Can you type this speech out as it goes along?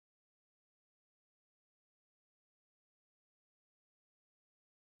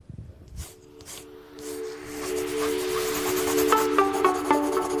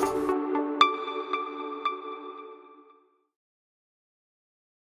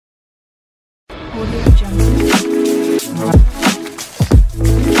Audio Jungle.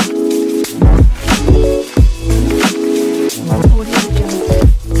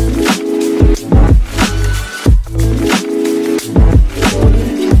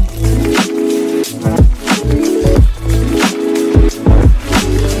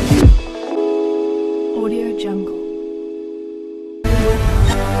 Audio Jungle.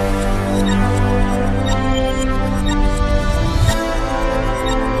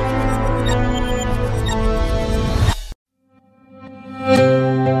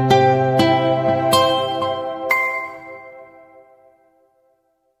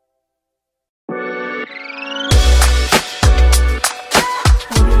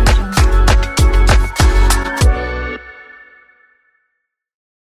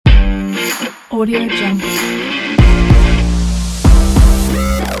 Audio Jungle.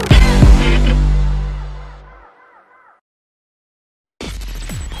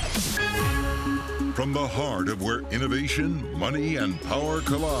 From the heart of where innovation, money, and power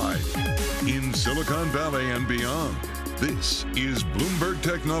collide, in Silicon Valley and beyond, this is Bloomberg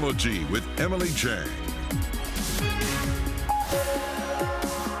Technology with Emily Chang.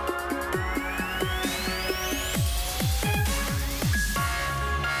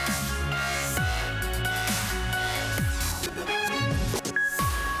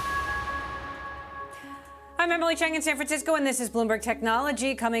 I'm Emily Chang in San Francisco, and this is Bloomberg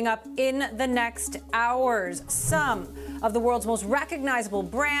Technology. Coming up in the next hours, some of the world's most recognizable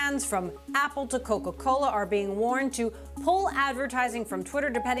brands, from Apple to Coca-Cola, are being warned to pull advertising from Twitter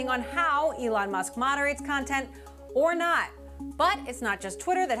depending on how Elon Musk moderates content or not. But it's not just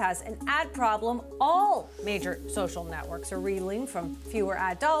Twitter that has an ad problem. All major social networks are reeling from fewer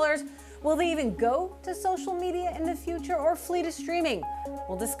ad dollars. Will they even go to social media in the future or flee to streaming?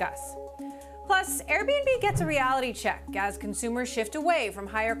 We'll discuss. Plus, Airbnb gets a reality check as consumers shift away from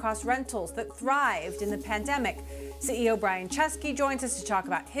higher-cost rentals that thrived in the pandemic. CEO Brian Chesky joins us to talk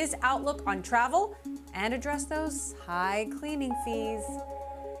about his outlook on travel and address those high cleaning fees.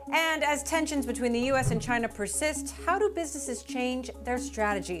 And as tensions between the U.S. and China persist, how do businesses change their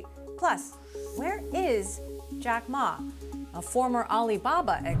strategy? Plus, where is Jack Ma, a former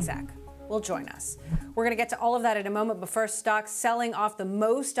Alibaba exec? Will join us. We're going to get to all of that in a moment, but first, stocks selling off the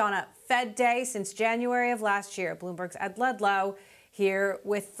most on a Fed day since January of last year. Bloomberg's Ed Ludlow here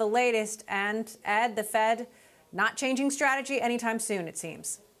with the latest. And Ed, the Fed not changing strategy anytime soon, it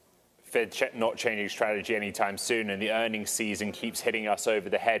seems. Fed not changing strategy anytime soon, and the earnings season keeps hitting us over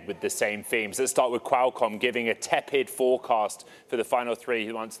the head with the same themes. Let's start with Qualcomm giving a tepid forecast for the final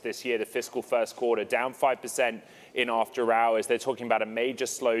 3 months this year, the fiscal first quarter, down 5% in after hours. They're talking about a major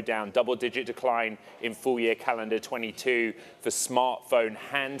slowdown, double-digit decline in full-year calendar 22 for smartphone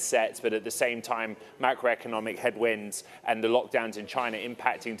handsets, but at the same time, macroeconomic headwinds and the lockdowns in China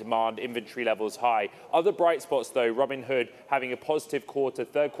impacting demand, inventory levels high. Other bright spots, though, Robinhood having a positive quarter,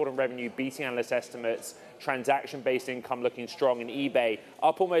 third quarter revenue beating analyst estimates, transaction-based income looking strong, and eBay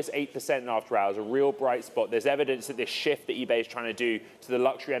up almost 8% in after hours, a real bright spot. There's evidence that this shift that eBay is trying to do to the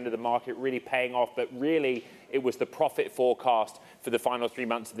luxury end of the market really paying off, but really it was the profit forecast for the final 3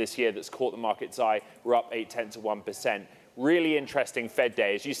 months of this year that's caught the market's eye. We're up 0.8%. Really interesting Fed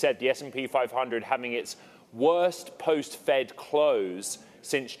day. As you said, the S&P 500 having its worst post-Fed close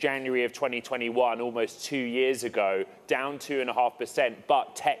since January of 2021, almost 2 years ago, down 2.5%,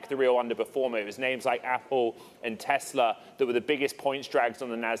 but tech the real underperformer. It was names like Apple and Tesla that were the biggest points drags on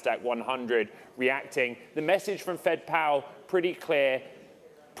the NASDAQ 100 reacting. The message from Fed Powell, pretty clear.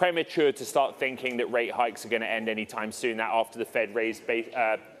 Premature to start thinking that rate hikes are going to end anytime soon. That after the Fed raised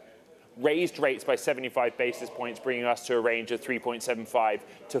rates by 75 basis points, bringing us to a range of 3.75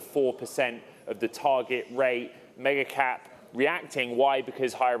 to 4% of the target rate. Megacap reacting. Why?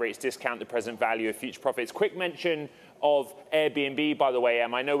 Because higher rates discount the present value of future profits. Quick mention of Airbnb, by the way,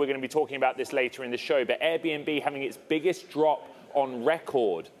 Em. I know we're going to be talking about this later in the show, but Airbnb having its biggest drop on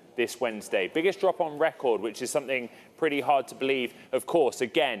record this Wednesday. Biggest drop on record, which is something pretty hard to believe. Of course,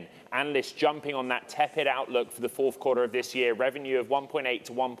 again, analysts jumping on that tepid outlook for the fourth quarter of this year. Revenue of $1.8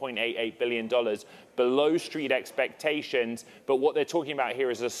 to $1.88 billion, below street expectations. But what they're talking about here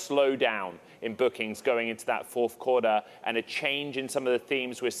is a slowdown in bookings going into that fourth quarter and a change in some of the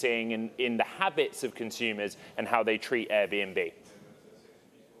themes we're seeing in the habits of consumers and how they treat Airbnb.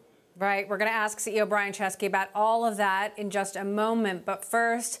 Right. We're going to ask CEO Brian Chesky about all of that in just a moment. But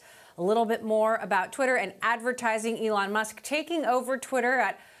first, a little bit more about Twitter and advertising. Elon Musk taking over Twitter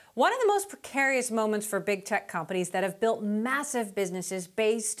at one of the most precarious moments for big tech companies that have built massive businesses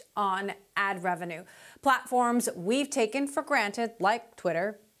based on ad revenue. Platforms we've taken for granted, like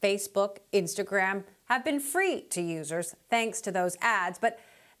Twitter, Facebook, Instagram, have been free to users thanks to those ads. But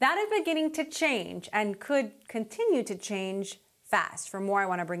that is beginning to change and could continue to change fast. For more, I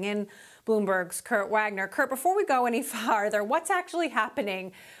want to bring in Bloomberg's Kurt Wagner. Kurt, before we go any farther, what's actually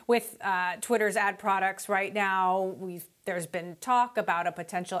happening with Twitter's ad products right now? There's been talk about a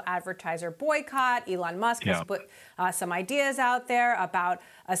potential advertiser boycott. Elon Musk has put some ideas out there about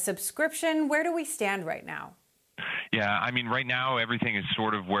a subscription. Where do we stand right now? Yeah, I mean, right now everything is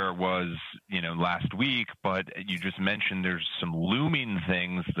sort of where it was, last week. But you just mentioned there's some looming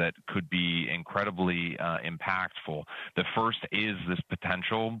things that could be incredibly impactful. The first is this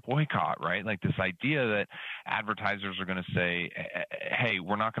potential boycott, right? Like this idea that advertisers are going to say, hey,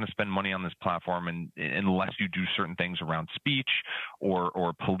 we're not going to spend money on this platform unless you do certain things around speech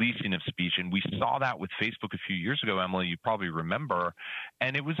or policing of speech. And we saw that with Facebook a few years ago, Emily, you probably remember.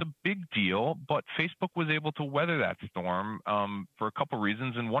 And it was a big deal, but Facebook was able to weather that storm for a couple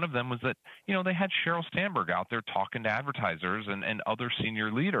reasons. And one of them was that, they had Sheryl Sandberg out there talking to advertisers and other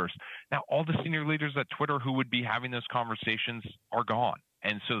senior leaders. Now, all the senior leaders at Twitter who would be having those conversations are gone.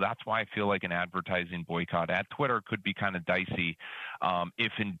 And so that's why I feel like an advertising boycott at Twitter could be kind of dicey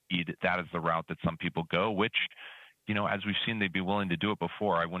if indeed that is the route that some people go, which, as we've seen, they'd be willing to do it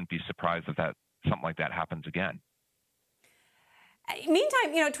before. I wouldn't be surprised if something like that happens again.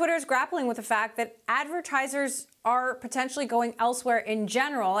 Meantime, Twitter is grappling with the fact that advertisers are potentially going elsewhere in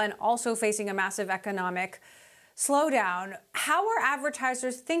general and also facing a massive economic slowdown. How are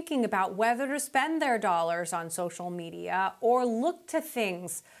advertisers thinking about whether to spend their dollars on social media or look to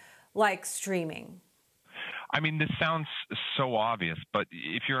things like streaming? I mean, this sounds so obvious, but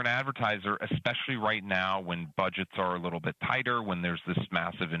if you're an advertiser, especially right now when budgets are a little bit tighter, when there's this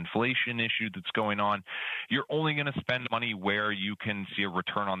massive inflation issue that's going on, you're only going to spend money where you can see a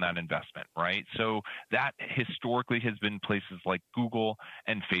return on that investment, right? So that historically has been places like Google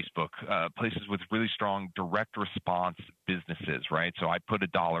and Facebook, places with really strong direct response businesses, right? So I put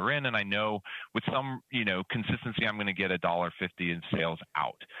 $1 in and I know with some, consistency, I'm going to get $1.50 in sales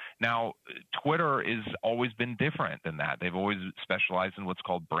out. Now, Twitter is always been different than that. They've always specialized in what's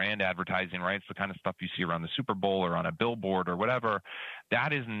called brand advertising, right? It's the kind of stuff you see around the Super Bowl or on a billboard or whatever.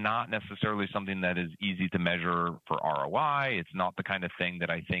 That is not necessarily something that is easy to measure for ROI. It's not the kind of thing that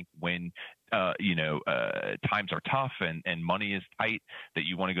I think when times are tough and money is tight, that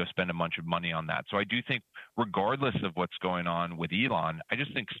you want to go spend a bunch of money on that. So I do think regardless of what's going on with Elon, I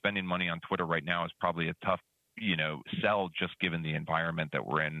just think spending money on Twitter right now is probably a tough, sell just given the environment that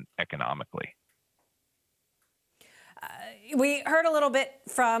we're in economically. We heard a little bit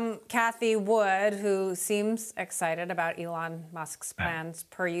from Cathie Wood, who seems excited about Elon Musk's plans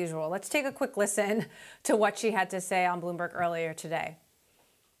per usual. Let's take a quick listen to what she had to say on Bloomberg earlier today.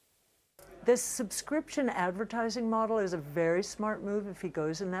 This subscription advertising model is a very smart move if he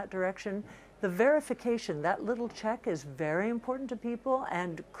goes in that direction. The verification, that little check, is very important to people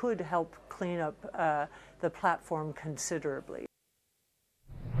and could help clean up the platform considerably.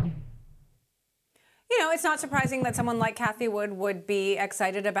 It's not surprising that someone like Cathie Wood would be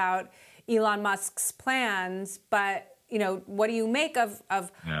excited about Elon Musk's plans, but, what do you make of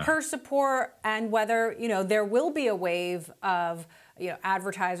her support and whether, there will be a wave of,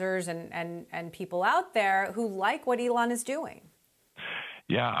 advertisers and people out there who like what Elon is doing?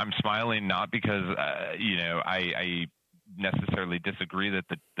 Yeah, I'm smiling not because, I necessarily disagree that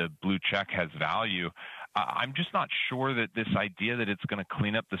the blue check has value. I'm just not sure that this idea that it's going to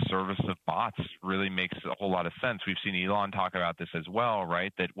clean up the service of bots really makes a whole lot of sense. We've seen Elon talk about this as well,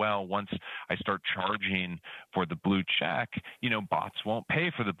 right? That, once I start charging for the blue check, bots won't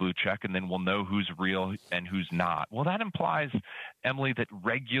pay for the blue check, and then we'll know who's real and who's not. Well, that implies, Emily, that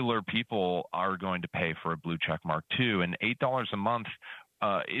regular people are going to pay for a blue check mark too, and $8 a month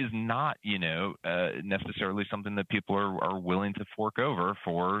is not, necessarily something that people are willing to fork over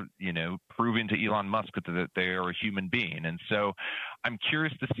for, proving to Elon Musk that they are a human being. And so I'm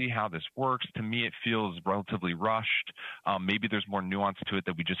curious to see how this works. To me, it feels relatively rushed. Maybe there's more nuance to it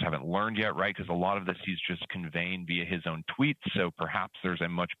that we just haven't learned yet, right? Because a lot of this he's just conveying via his own tweets. So perhaps there's a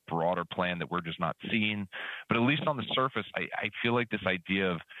much broader plan that we're just not seeing. But at least on the surface, I feel like this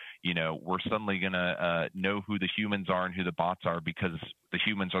idea of, we're suddenly going to know who the humans are and who the bots are because the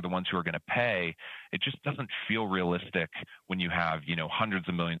humans are the ones who are going to pay. It just doesn't feel realistic when you have, hundreds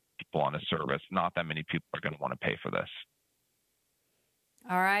of millions of people on a service. Not that many people are going to want to pay for this.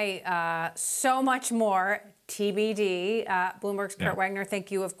 All right. So much more TBD. Bloomberg's Kurt Wagner,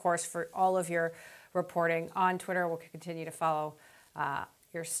 thank you, of course, for all of your reporting on Twitter. We'll continue to follow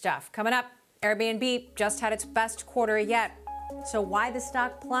your stuff. Coming up, Airbnb just had its best quarter yet. So why the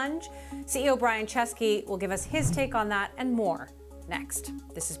stock plunge? CEO Brian Chesky will give us his take on that and more next.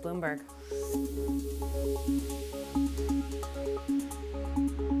 This is Bloomberg.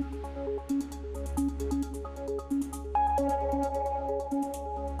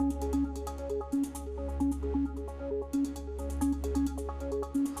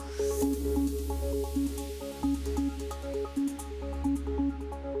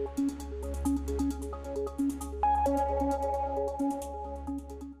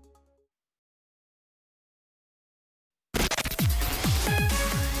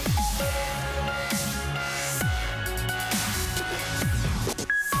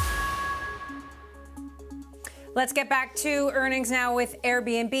 Let's get back to earnings now with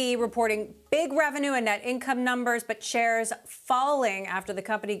Airbnb reporting big revenue and net income numbers, but shares falling after the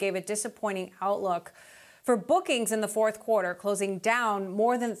company gave a disappointing outlook for bookings in the fourth quarter, closing down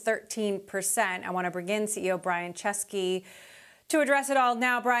more than 13%. I want to bring in CEO Brian Chesky to address it all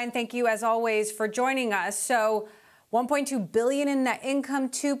now. Brian, thank you as always for joining us. So 1.2 billion in net income,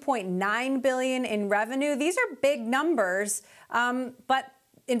 2.9 billion in revenue. These are big numbers, but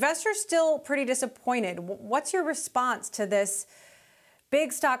investors still pretty disappointed. What's your response to this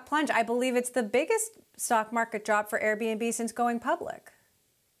big stock plunge? I believe it's the biggest stock market drop for Airbnb since going public.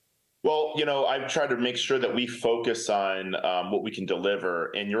 Well, I've tried to make sure that we focus on what we can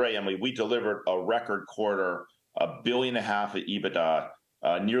deliver. And you're right, Emily, we delivered a record quarter, $1.5 billion of EBITDA,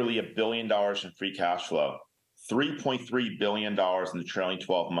 nearly $1 billion in free cash flow, $3.3 billion in the trailing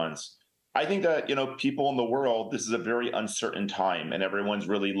 12 months. I think that, people in the world, this is a very uncertain time, and everyone's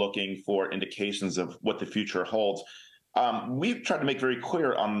really looking for indications of what the future holds. We've tried to make very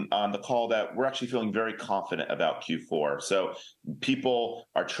clear on the call that we're actually feeling very confident about Q4. So people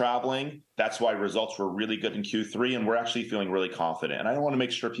are traveling. That's why results were really good in Q3, and we're actually feeling really confident. And I want to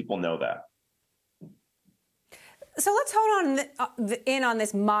make sure people know that. So let's hone in on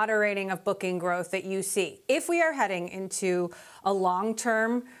this moderating of booking growth that you see. If we are heading into a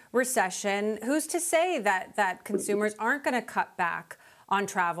long-term recession, who's to say that consumers aren't going to cut back on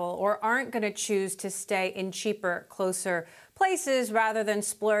travel or aren't going to choose to stay in cheaper, closer places rather than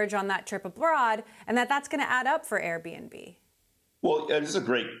splurge on that trip abroad, and that's going to add up for Airbnb? Well, this is a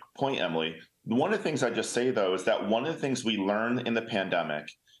great point, Emily. One of the things I just say, though, is that one of the things we learned in the pandemic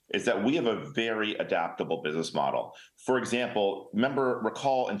is that we have a very adaptable business model. For example,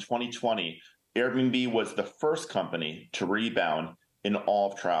 recall in 2020, Airbnb was the first company to rebound in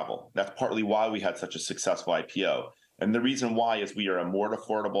all of travel. That's partly why we had such a successful IPO. And the reason why is we are a more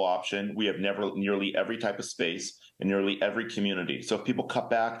affordable option. We have nearly every type of space in nearly every community. So if people cut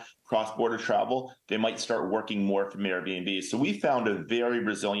back cross-border travel, they might start working more from Airbnb. So we found a very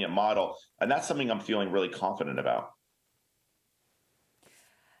resilient model, and that's something I'm feeling really confident about.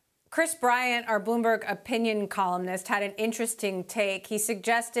 Chris Bryant, our Bloomberg opinion columnist, had an interesting take. He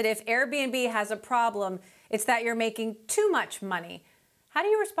suggested if Airbnb has a problem, it's that you're making too much money. How do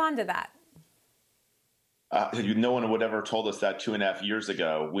you respond to that? No one would ever told us that 2.5 years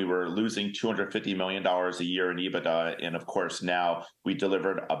ago. We were losing $250 million a year in EBITDA. And of course, now we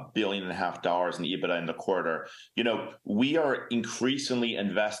delivered $1.5 billion in EBITDA in the quarter. We are increasingly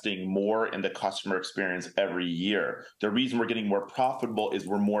investing more in the customer experience every year. The reason we're getting more profitable is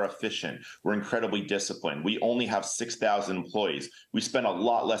we're more efficient. We're incredibly disciplined. We only have 6,000 employees. We spend a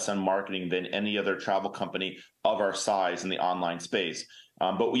lot less on marketing than any other travel company of our size in the online space.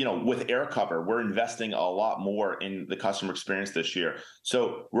 But with AirCover, we're investing a lot more in the customer experience this year.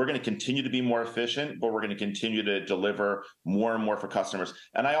 So we're going to continue to be more efficient, but we're going to continue to deliver more and more for customers.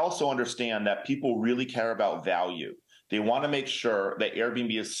 And I also understand that people really care about value. They want to make sure that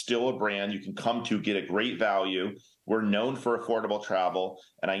Airbnb is still a brand you can come to get a great value. We're known for affordable travel,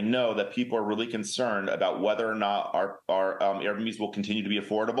 and I know that people are really concerned about whether or not our Airbnbs will continue to be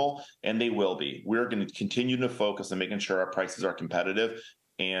affordable, and they will be. We're going to continue to focus on making sure our prices are competitive,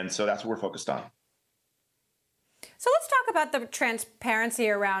 and so that's what we're focused on. So let's talk about the transparency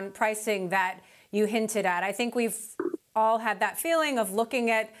around pricing that you hinted at. I think we've all had that feeling of looking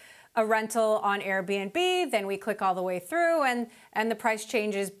at a rental on Airbnb, then we click all the way through and the price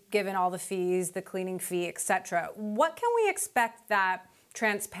changes given all the fees, the cleaning fee, etc. What can we expect that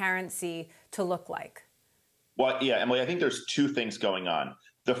transparency to look like? Well, yeah, Emily, I think there's two things going on.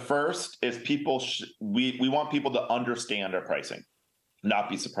 The first is we want people to understand our pricing, not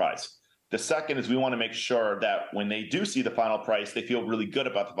be surprised. The second is we want to make sure that when they do see the final price, they feel really good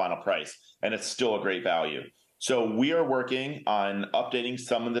about the final price and it's still a great value. So we are working on updating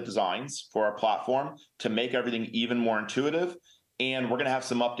some of the designs for our platform to make everything even more intuitive. And we're going to have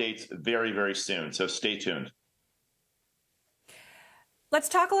some updates very, very soon. So stay tuned. Let's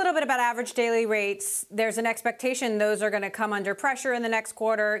talk a little bit about average daily rates. There's an expectation those are going to come under pressure in the next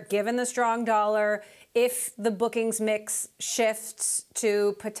quarter, given the strong dollar. If the bookings mix shifts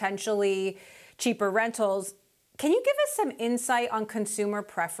to potentially cheaper rentals, can you give us some insight on consumer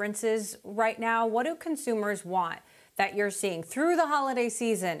preferences right now? What do consumers want that you're seeing through the holiday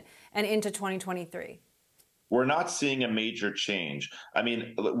season and into 2023? We're not seeing a major change. I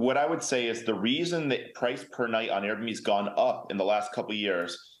mean, what I would say is the reason that price per night on Airbnb has gone up in the last couple of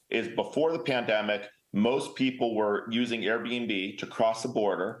years is before the pandemic, most people were using Airbnb to cross the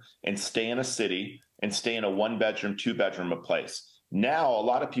border and stay in a city and stay in a 1-bedroom, 2-bedroom place. Now, a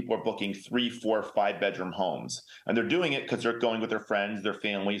lot of people are booking 3, 4, 5-bedroom homes, and they're doing it because they're going with their friends, their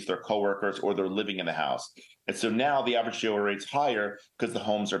families, their coworkers, or they're living in the house. And so now the average daily rate's higher because the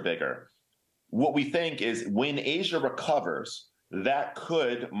homes are bigger. What we think is when Asia recovers, that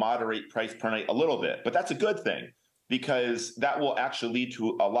could moderate price per night a little bit, but that's a good thing because that will actually lead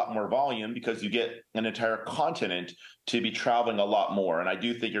to a lot more volume because you get an entire continent to be traveling a lot more. And I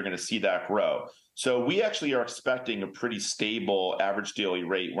do think you're going to see that grow. So we actually are expecting a pretty stable average daily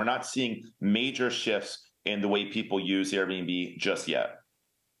rate. We're not seeing major shifts in the way people use Airbnb just yet.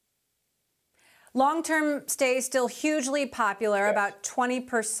 Long-term stays still hugely popular, about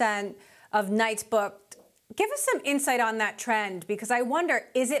 20% of nights booked. Give us some insight on that trend, because I wonder,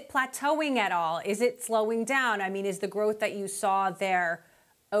 is it plateauing at all? Is it slowing down? I mean, is the growth that you saw there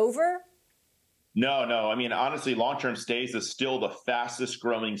over? No. I mean, honestly, long-term stays is still the fastest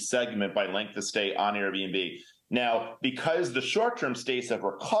growing segment by length of stay on Airbnb. Now, because the short-term stays have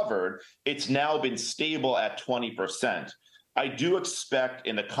recovered, it's now been stable at 20%. I do expect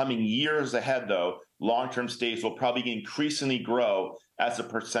in the coming years ahead, though, long-term stays will probably increasingly grow as a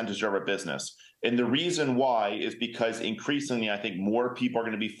percentage of our business. And the reason why is because increasingly, I think more people are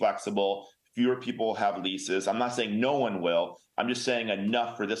going to be flexible. Fewer people will have leases. I'm not saying no one will. I'm just saying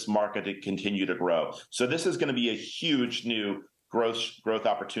enough for this market to continue to grow. So this is going to be a huge new growth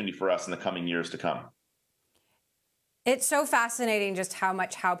opportunity for us in the coming years to come. It's so fascinating just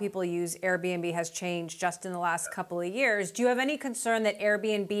how people use Airbnb has changed just in the last couple of years. Do you have any concern that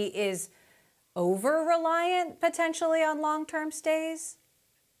Airbnb is over-reliant potentially on long-term stays?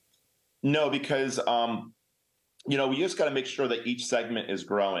 No, because we just got to make sure that each segment is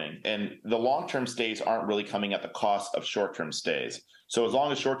growing, and the long-term stays aren't really coming at the cost of short-term stays. So as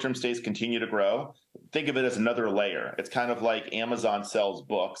long as short-term stays continue to grow, think of it as another layer. It's kind of like Amazon sells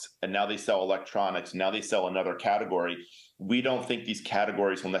books, and now they sell electronics, and now they sell another category. We don't think these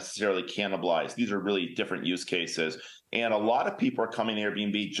categories will necessarily cannibalize. These are really different use cases. And a lot of people are coming to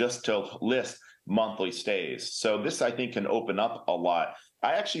Airbnb just to list monthly stays. So this, I think, can open up a lot.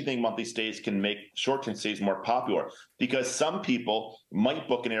 I actually think monthly stays can make short-term stays more popular because some people might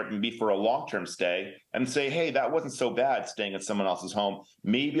book an Airbnb for a long-term stay and say, hey, that wasn't so bad staying at someone else's home.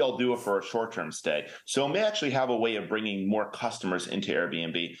 Maybe I'll do it for a short-term stay. So it may actually have a way of bringing more customers into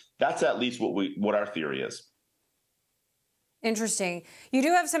Airbnb. That's at least what our theory is. Interesting. You do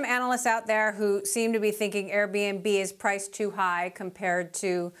have some analysts out there who seem to be thinking Airbnb is priced too high compared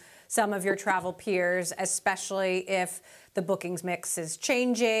to some of your travel peers, especially if the bookings mix is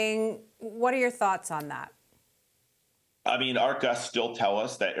changing. What are your thoughts on that? I mean, our guests still tell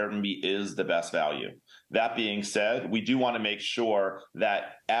us that Airbnb is the best value. That being said, we do want to make sure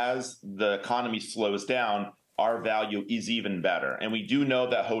that as the economy slows down, our value is even better. And we do know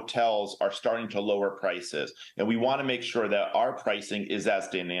that hotels are starting to lower prices, and we want to make sure that our pricing is as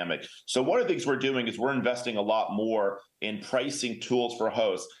dynamic. So one of the things we're doing is we're investing a lot more in pricing tools for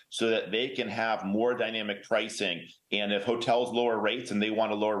hosts so that they can have more dynamic pricing. And if hotels lower rates and they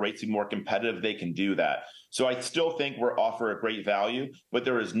want to lower rates to be more competitive, they can do that. So I still think we're offering a great value, but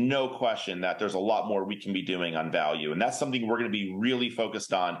there is no question that there's a lot more we can be doing on value. And that's something we're going to be really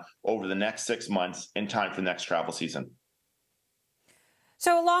focused on over the next 6 months in time for the next travel season.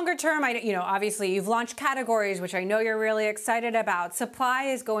 So longer term, obviously you've launched categories, which I know you're really excited about. Supply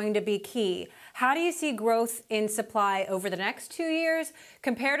is going to be key. How do you see growth in supply over the next 2 years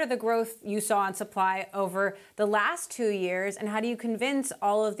compared to the growth you saw in supply over the last 2 years? And how do you convince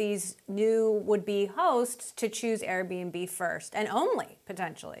all of these new would-be hosts to choose Airbnb first and only,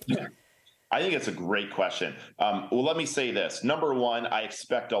 potentially? Yeah. I think it's a great question. Well, let me say this. Number one, I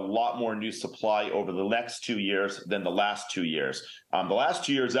expect a lot more new supply over the next 2 years than the last 2 years. The last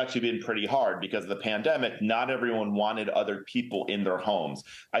 2 years actually been pretty hard because of the pandemic. Not everyone wanted other people in their homes.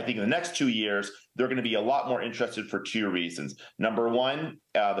 I think in the next 2 years, they're going to be a lot more interested for two reasons. Number one,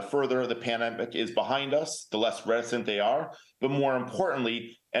 the further the pandemic is behind us, the less reticent they are. But more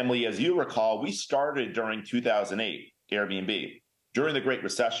importantly, Emily, as you recall, we started during 2008, Airbnb, during the Great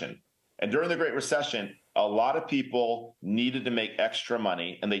Recession. And during the Great Recession, a lot of people needed to make extra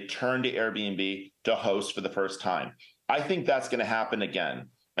money, and they turned to Airbnb to host for the first time. I think that's going to happen again.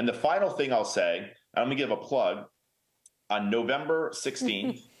 And the final thing I'll say, I'm going to give a plug, on November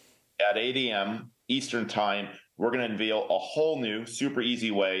 16th at 8 a.m. Eastern Time, we're going to unveil a whole new, super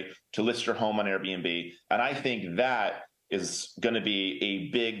easy way to list your home on Airbnb. And I think that is going to be a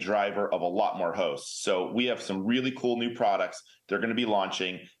big driver of a lot more hosts. So we have some really cool new products they're going to be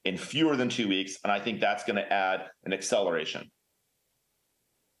launching in fewer than 2 weeks, and I think that's going to add an acceleration.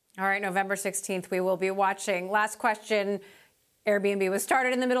 All right, November 16th, we will be watching. Last question. Airbnb was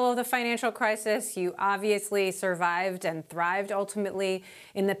started in the middle of the financial crisis. You obviously survived and thrived ultimately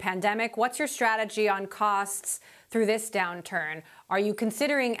in the pandemic. What's your strategy on costs through this downturn? Are you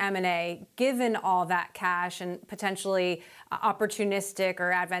considering M&A given all that cash and potentially opportunistic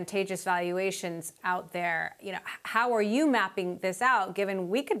or advantageous valuations out there? You know, how are you mapping this out given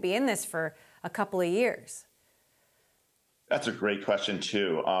we could be in this for a couple of years? That's a great question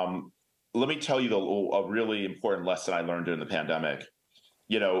too. Let me tell you a really important lesson I learned during the pandemic.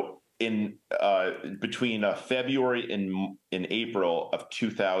 You know, in between February and April of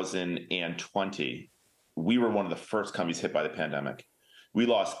 2020, we were one of the first companies hit by the pandemic. We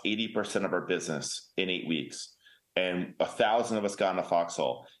lost 80% of our business in 8 weeks, and 1,000 of us got in a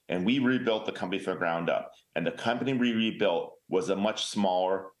foxhole. And we rebuilt the company from the ground up. And the company we rebuilt was a much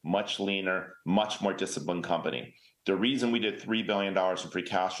smaller, much leaner, much more disciplined company. The reason we did $3 billion in free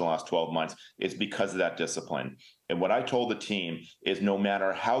cash flow in the last 12 months is because of that discipline. And what I told the team is no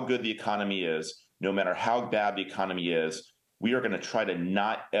matter how good the economy is, no matter how bad the economy is, we are going to try to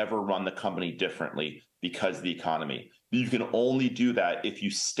not ever run the company differently because of the economy. You can only do that if you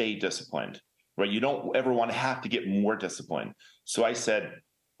stay disciplined, right? You don't ever want to have to get more disciplined. So I said,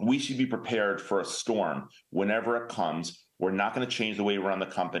 we should be prepared for a storm whenever it comes. We're not going to change the way we run the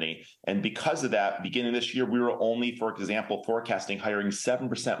company. And because of that, beginning this year, we were only, for example, forecasting hiring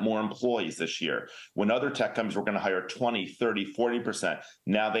 7% more employees this year. When other tech companies were going to hire 20, 30, 40%,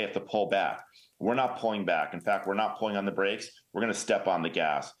 now they have to pull back. We're not pulling back. In fact, we're not pulling on the brakes. We're going to step on the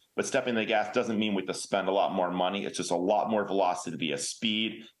gas. But stepping on the gas doesn't mean we have to spend a lot more money. It's just a lot more velocity via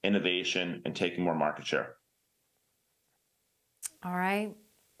speed, innovation, and taking more market share. All right.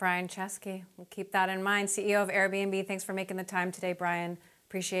 Brian Chesky, we'll keep that in mind. CEO of Airbnb, thanks for making the time today, Brian.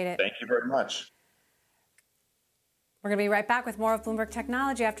 Appreciate it. Thank you very much. We're going to be right back with more of Bloomberg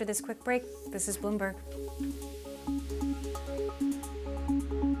Technology after this quick break. This is Bloomberg.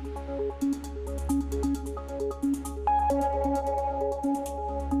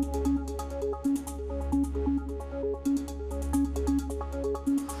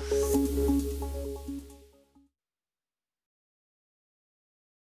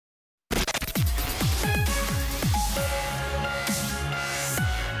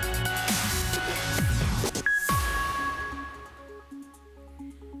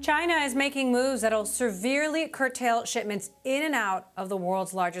 China is making moves that'll severely curtail shipments in and out of the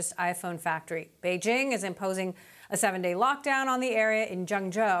world's largest iPhone factory. Beijing is imposing a 7-day lockdown on the area in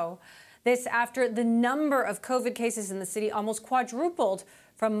Zhengzhou. This after the number of COVID cases in the city almost quadrupled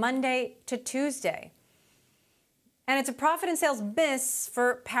from Monday to Tuesday. And it's a profit and sales miss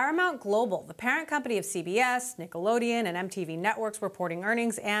for Paramount Global, the parent company of CBS, Nickelodeon, and MTV Networks reporting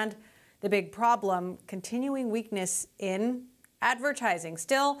earnings, and the big problem, continuing weakness in advertising.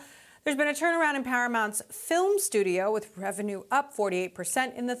 Still, there's been a turnaround in Paramount's film studio with revenue up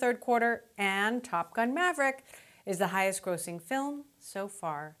 48% in the third quarter, and Top Gun: Maverick is the highest grossing film so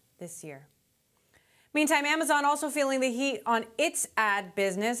far this year. Meantime, Amazon also feeling the heat on its ad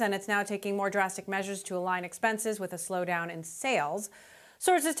business, and it's now taking more drastic measures to align expenses with a slowdown in sales.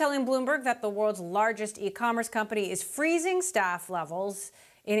 Sources telling Bloomberg that the world's largest e-commerce company is freezing staff levels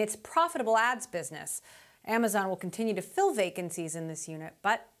in its profitable ads business. Amazon will continue to fill vacancies in this unit,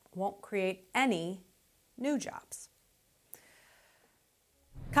 but won't create any new jobs.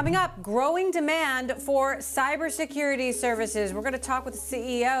 Coming up, growing demand for cybersecurity services. We're going to talk with the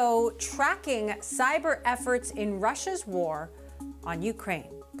CEO tracking cyber efforts in Russia's war on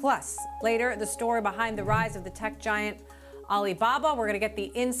Ukraine. Plus, later, the story behind the rise of the tech giant Alibaba. We're going to get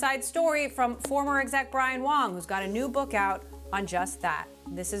the inside story from former exec Brian Wong, who's got a new book out on just that.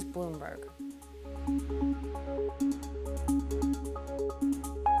 This is Bloomberg.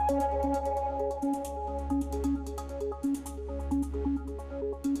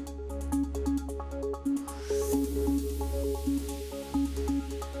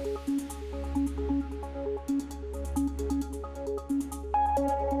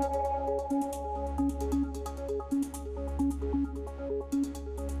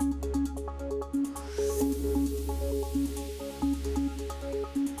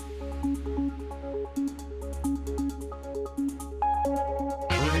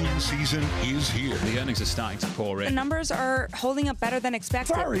 Season is here. The earnings are starting to pour in. The numbers are holding up better than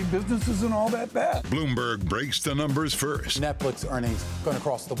expected. Sorry, business isn't all that bad. Bloomberg breaks the numbers first. Netflix earnings going to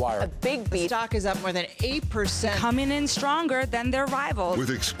cross the wire. A big beat. Stock is up more than 8%. Coming in stronger than their rivals. With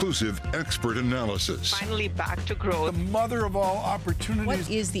exclusive expert analysis. Finally back to growth. The mother of all opportunities. What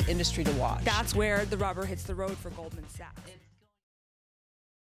is the industry to watch? That's where the rubber hits the road for Goldman Sachs.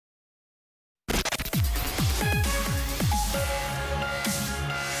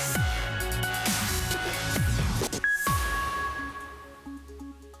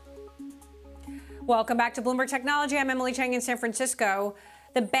 Welcome back to Bloomberg Technology. I'm Emily Chang in San Francisco.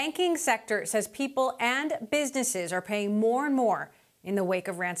 The banking sector says people and businesses are paying more and more in the wake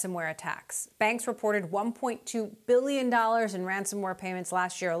of ransomware attacks. Banks reported $1.2 billion in ransomware payments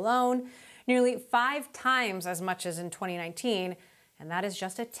last year alone, nearly 5 times as much as in 2019. And that is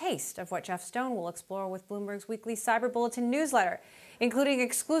just a taste of what Jeff Stone will explore with Bloomberg's weekly Cyber Bulletin newsletter, including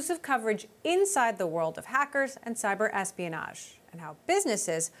exclusive coverage inside the world of hackers and cyber espionage, and how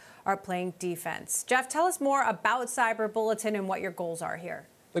businesses are playing defense. Jeff, tell us more about Cyber Bulletin and what your goals are here.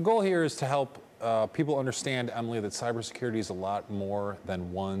 The goal here is to help people understand, Emily, that cybersecurity is a lot more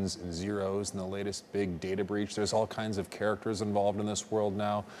than ones and zeros. In the latest big data breach, there's all kinds of characters involved in this world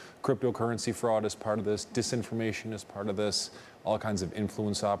now. Cryptocurrency fraud is part of this. Disinformation is part of this. All kinds of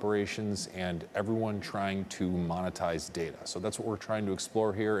influence operations, and everyone trying to monetize data. So that's what we're trying to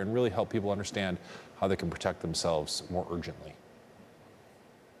explore here and really help people understand how they can protect themselves more urgently.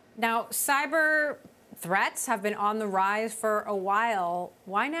 Now, cyber threats have been on the rise for a while.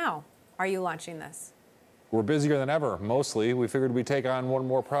 Why now are you launching this? We're busier than ever, mostly. We figured we'd take on one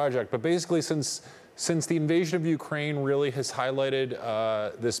more project. But basically, since the invasion of Ukraine really has highlighted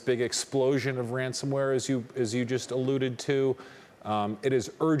this big explosion of ransomware, as you just alluded to, it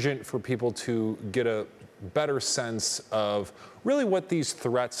is urgent for people to get a better sense of really what these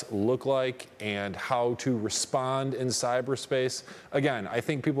threats look like and how to respond in cyberspace. Again, I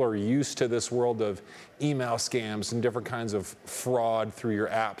think people are used to this world of email scams and different kinds of fraud through your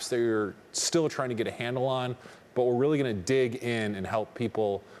apps that you're still trying to get a handle on, but we're really going to dig in and help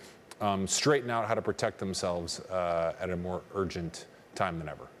people straighten out how to protect themselves at a more urgent time than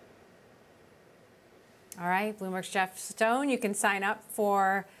ever. All right, Bloomberg's Jeff Stone. You can sign up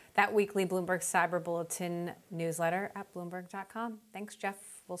for that weekly Bloomberg Cyber Bulletin newsletter at Bloomberg.com. Thanks, Jeff.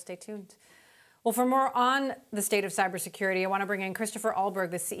 We'll stay tuned. Well, for more on the state of cybersecurity, I want to bring in Christopher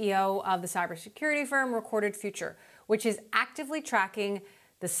Ahlberg, the CEO of the cybersecurity firm Recorded Future, which is actively tracking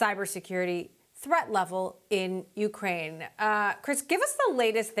the cybersecurity threat level in Ukraine. Chris, give us the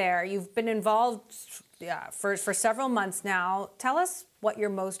latest there. You've been involved for several months now. Tell us what you're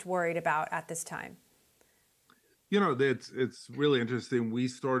most worried about at this time. You know, it's really interesting. We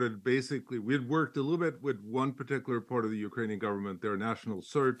started we had worked a little bit with one particular part of the Ukrainian government, their national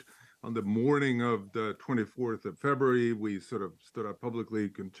CERT. On the morning of the 24th of February, we sort of stood up publicly. You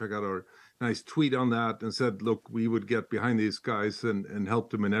can check out our nice tweet on that and said, look, we would get behind these guys and help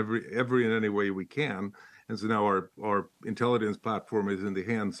them in every and any way we can. And so now our intelligence platform is in the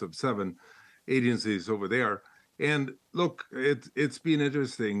hands of 7 agencies over there. And look, it's been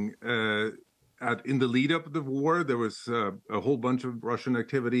interesting. In the lead up to the war, there was a whole bunch of Russian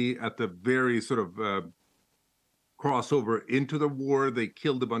activity. At the very sort of crossover into the war, they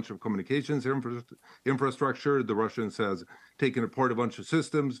killed a bunch of communications infrastructure. The Russians has taken apart a bunch of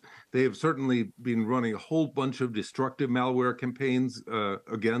systems. They have certainly been running a whole bunch of destructive malware campaigns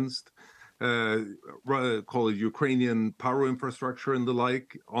against call it Ukrainian power infrastructure and the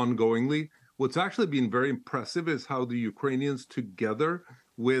like ongoingly. What's actually been very impressive is how the Ukrainians, together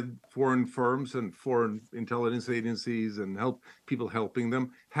with foreign firms and foreign intelligence agencies and people helping them,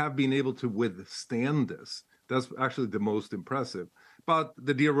 have been able to withstand this. That's actually the most impressive. But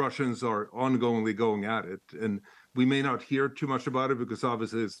the dear Russians are ongoingly going at it. And we may not hear too much about it because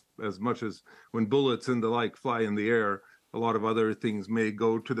obviously as much as when bullets and the like fly in the air, a lot of other things may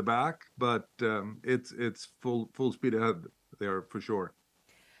go to the back. But it's full speed ahead there for sure.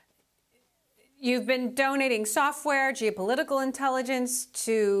 You've been donating software, geopolitical intelligence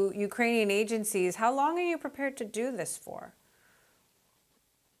to Ukrainian agencies. How long are you prepared to do this for?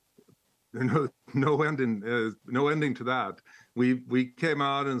 No ending to that. We came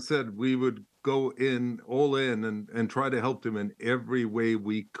out and said we would go all in and try to help them in every way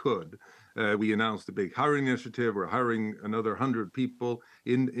we could. We announced a big hiring initiative. We're hiring another 100 people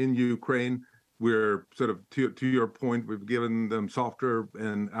in Ukraine. We're sort of, to your point, we've given them software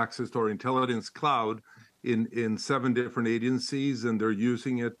and access to our intelligence cloud in 7 different agencies, and they're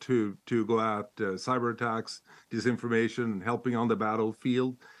using it to go at cyber attacks, disinformation, and helping on the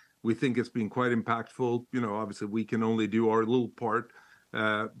battlefield. We think it's been quite impactful. You know, obviously we can only do our little part,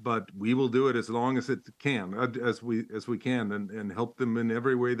 but we will do it as long as it can, as we can, and help them in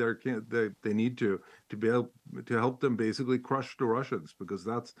every way they need to be able to help them basically crush the Russians, because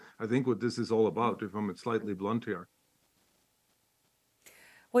that's, I think, what this is all about, if I'm slightly blunt here.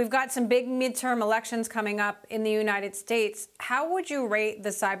 We've got some big midterm elections coming up in the United States. How would you rate the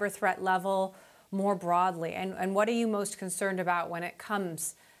cyber threat level more broadly, and what are you most concerned about when it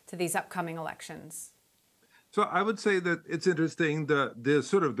comes to these upcoming elections? So I would say that it's interesting that the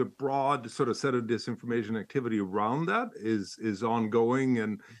sort of the broad sort of set of disinformation activity around that is ongoing,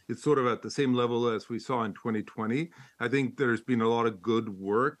 and it's sort of at the same level as we saw in 2020. I think there's been a lot of good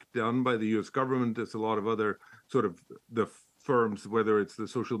work done by the U.S. government. There's a lot of other sort of the firms, whether it's the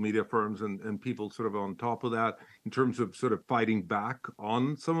social media firms and people sort of on top of that in terms of sort of fighting back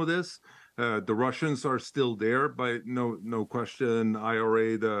on some of this. The Russians are still there, by no question.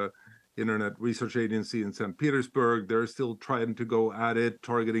 IRA, the Internet Research Agency in St. Petersburg, they're still trying to go at it,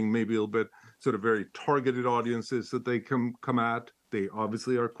 targeting maybe a little bit sort of very targeted audiences that they come at. They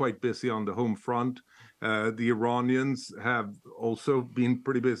obviously are quite busy on the home front. The Iranians have also been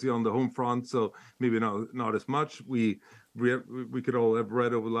pretty busy on the home front, so maybe not as much. We could all have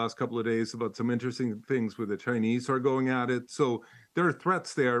read over the last couple of days about some interesting things where the Chinese are going at it. So there are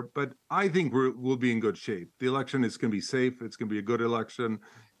threats there, but I think we'll be in good shape. The election is going to be safe. It's going to be a good election.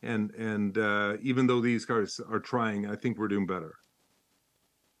 And even though these guys are trying, I think we're doing better.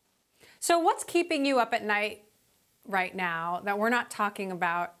 So what's keeping you up at night right now that we're not talking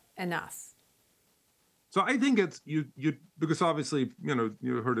about enough? So I think it's you because obviously,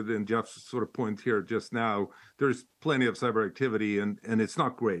 you heard it in Jeff's sort of point here just now. There's plenty of cyber activity and it's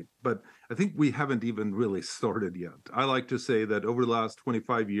not great, but I think we haven't even really started yet. I like to say that over the last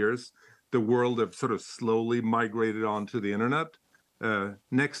 25 years, the world have sort of slowly migrated onto the internet.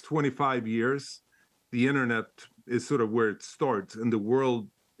 Next 25 years, the internet is sort of where it starts, and the world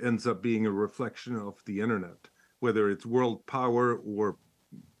ends up being a reflection of the internet, whether it's world power or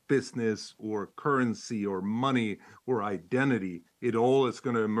business or currency or money or identity. It all is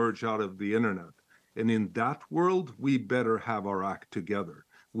going to emerge out of the internet. And in that world, we better have our act together.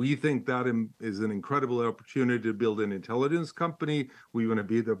 We think that is an incredible opportunity to build an intelligence company. We want to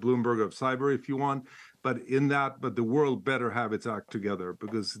be the Bloomberg of cyber, if you want. But the world better have its act together,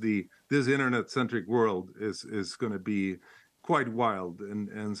 because this internet-centric world is going to be quite wild,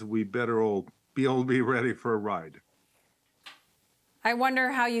 and so we better all be ready for a ride. I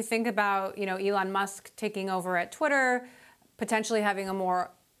wonder how you think about Elon Musk taking over at Twitter, potentially having a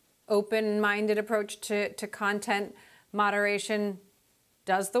more open-minded approach to content moderation.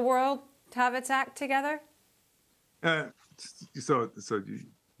 Does the world have its act together? So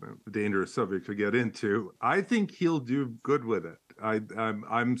a dangerous subject to get into. I think he'll do good with it.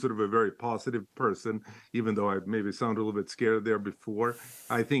 I'm sort of a very positive person, even though I maybe sound a little bit scared there before.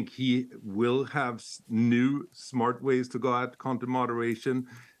 I think he will have new smart ways to go at content moderation.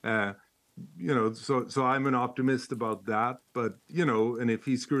 So I'm an optimist about that. But and if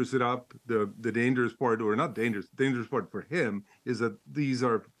he screws it up, the dangerous part, or not dangerous part for him is that these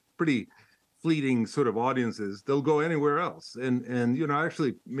are pretty fleeting sort of audiences. They'll go anywhere else. And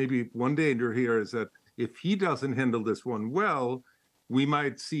actually maybe one danger here is that if he doesn't handle this one well, we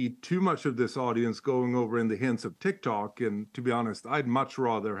might see too much of this audience going over in the hands of TikTok. And to be honest, I'd much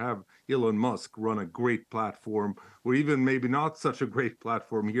rather have Elon Musk run a great platform, or even maybe not such a great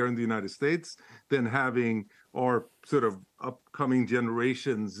platform here in the United States, than having our sort of upcoming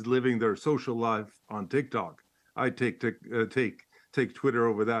generations living their social life on TikTok. I'd take Twitter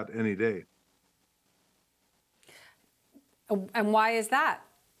over that any day. And why is that?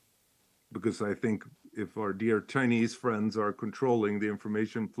 Because I think if our dear Chinese friends are controlling the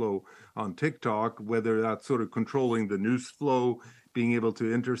information flow on TikTok, whether that's sort of controlling the news flow, being able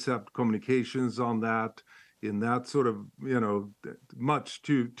to intercept communications on that, in that sort of,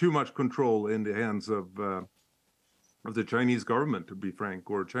 too much control in the hands of the Chinese government, to be frank,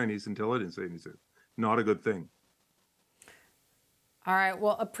 or Chinese intelligence agencies. Not a good thing. All right.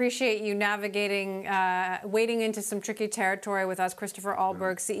 Well, appreciate you navigating, wading into some tricky territory with us. Christopher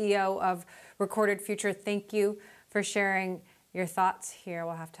Ahlberg, CEO of Recorded Future. Thank you for sharing your thoughts here.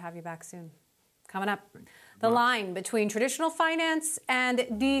 We'll have to have you back soon. Coming up, the line between traditional finance and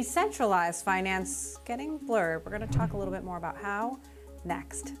decentralized finance getting blurred. We're going to talk a little bit more about how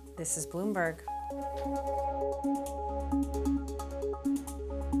next. This is Bloomberg.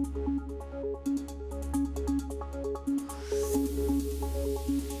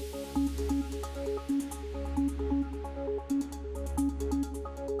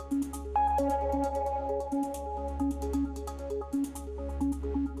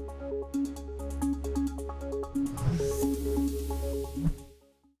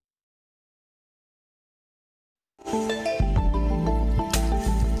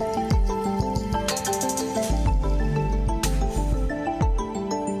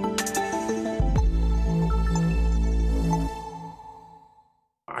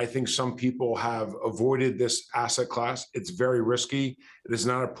 I think some people have avoided this asset class. It's very risky. It is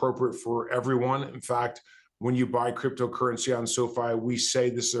not appropriate for everyone. In fact, when you buy cryptocurrency on SoFi, we say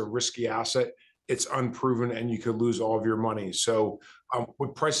this is a risky asset it's unproven and you could lose all of your money. So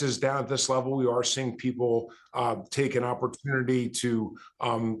with prices down at this level, we are seeing people take an opportunity to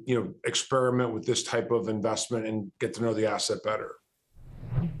experiment with this type of investment and get to know the asset better.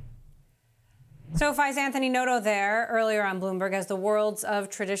 SoFi's Anthony Noto there earlier on Bloomberg as the worlds of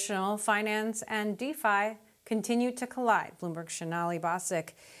traditional finance and DeFi continue to collide. Bloomberg's Sonali Basak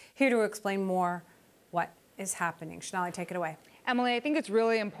here to explain more what is happening. Sonali, take it away. Emily, I think it's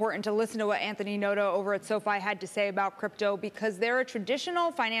really important to listen to what Anthony Noto over at SoFi had to say about crypto because they're a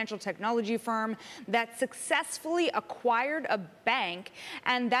traditional financial technology firm that successfully acquired a bank,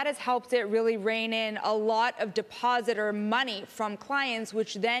 and that has helped it really rein in a lot of depositor money from clients,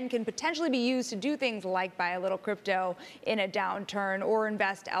 which then can potentially be used to do things like buy a little crypto in a downturn or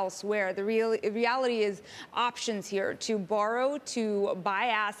invest elsewhere. The reality is options here to borrow, to buy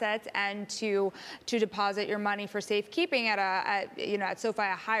assets, and to deposit your money for safekeeping at SoFi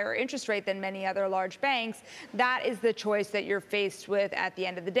a higher interest rate than many other large banks. That is the choice that you're faced with at the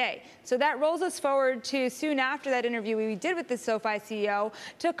end of the day. So that rolls us forward to soon after that interview we did with the SoFi CEO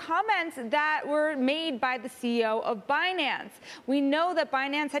to comments that were made by the CEO of Binance. We know that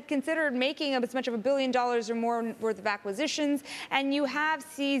Binance had considered making as much of $1 billion or more worth of acquisitions, and you have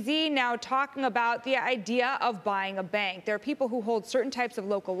CZ now talking about the idea of buying a bank. There are people who hold certain types of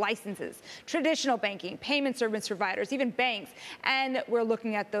local licenses, traditional banking, payment service providers, even banks. And we're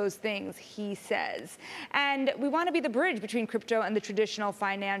looking at those things, he says. And we want to be the bridge between crypto and the traditional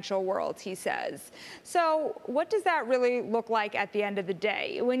financial world, he says. So what does that really look like at the end of the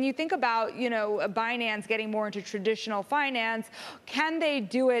day? When you think about, Binance getting more into traditional finance, can they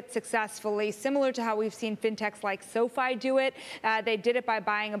do it successfully, similar to how we've seen fintechs like SoFi do it? They did it by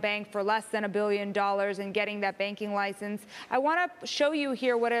buying a bank for less than $1 billion and getting that banking license. I want to show you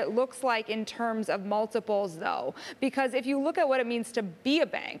here what it looks like in terms of multiples, though, because if you look at what it means to be a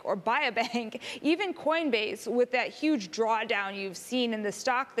bank or buy a bank, even Coinbase, with that huge drawdown you've seen in the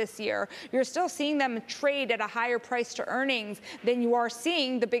stock this year, you're still seeing them trade at a higher price to earnings than you are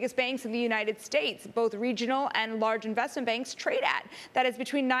seeing the biggest banks in the United States, both regional and large investment banks trade at. That is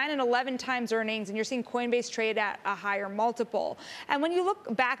between 9 and 11 times earnings, and you're seeing Coinbase trade at a higher multiple. And when you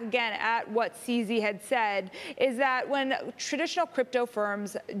look back again at what CZ had said, is that when traditional crypto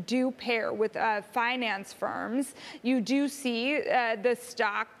firms do pair with finance firms, you do see the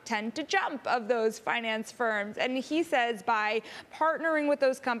stock tend to jump of those finance firms. And he says by partnering with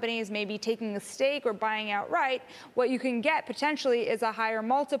those companies, maybe taking a stake or buying outright, what you can get potentially is a higher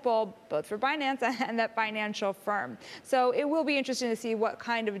multiple, both for Binance and that financial firm. So it will be interesting to see what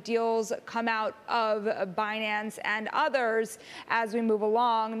kind of deals come out of Binance and others as we move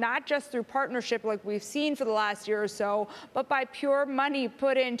along, not just through partnership like we've seen for the last year or so, but by pure money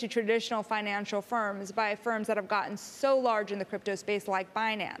put into traditional financial firms, by firms that have gotten so large in the crypto space like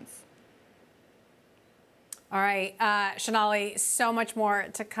Binance. All right, Sonali, so much more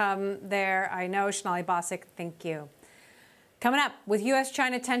to come there. I know, Sonali Basak, thank you. Coming up, with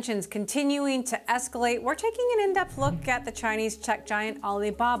U.S.-China tensions continuing to escalate, we're taking an in-depth look at the Chinese tech giant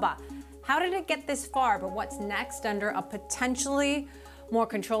Alibaba. How did it get this far, but what's next under a potentially more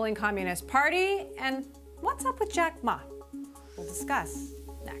controlling Communist Party? And what's up with Jack Ma? We'll discuss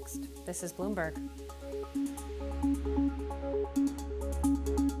next. This is Bloomberg.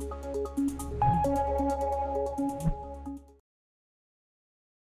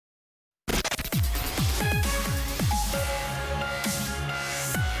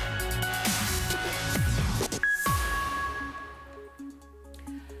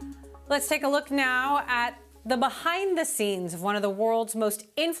 Let's take a look now at the behind the scenes of one of the world's most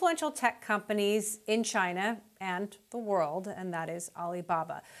influential tech companies in China and the world, and that is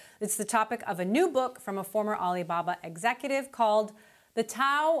Alibaba. It's the topic of a new book from a former Alibaba executive called The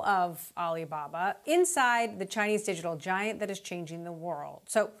Tao of Alibaba, Inside the Chinese Digital Giant That is Changing the World.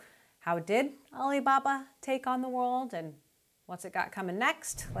 So how did Alibaba take on the world, and what's it got coming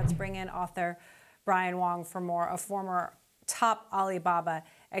next? Let's bring in author Brian Wong for more, a former top Alibaba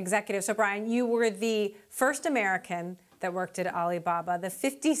executive. So Brian, you were the first American that worked at Alibaba, the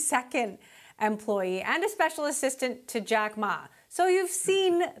 52nd employee, and a special assistant to Jack Ma. So you've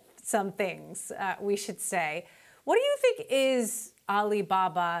seen some things, we should say. What do you think is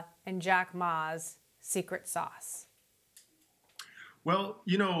Alibaba and Jack Ma's secret sauce? Well,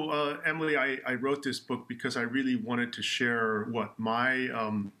 Emily, I wrote this book because I really wanted to share what my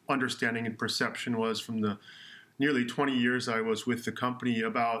understanding and perception was from the nearly 20 years I was with the company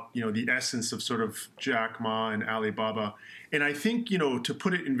about, the essence of sort of Jack Ma and Alibaba. And I think, to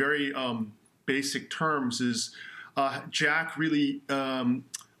put it in very basic terms is Jack really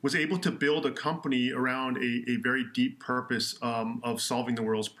was able to build a company around a very deep purpose of solving the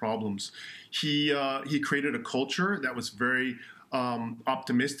world's problems. He created a culture that was very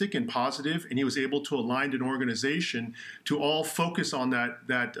optimistic and positive, and he was able to align an organization to all focus on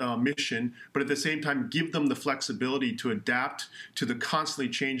that mission, but at the same time give them the flexibility to adapt to the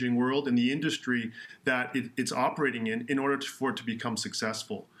constantly changing world and the industry that it's operating in order for it to become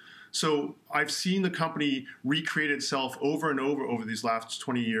successful. So I've seen the company recreate itself over and over these last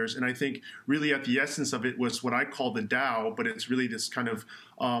 20 years. And I think really at the essence of it was what I call the Tao, but it's really this kind of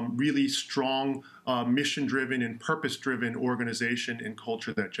really strong, mission-driven and purpose-driven organization and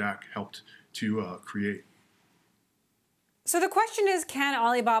culture that Jack helped to create. So the question is, can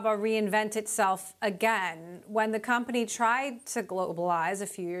Alibaba reinvent itself again? When the company tried to globalize a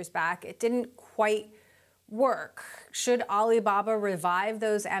few years back, it didn't quite work. Should Alibaba revive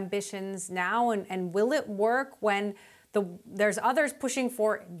those ambitions now? And will it work when there's others pushing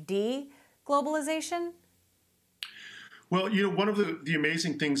for de-globalization? Well, one of the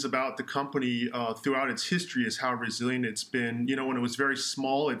amazing things about the company throughout its history is how resilient it's been. When it was very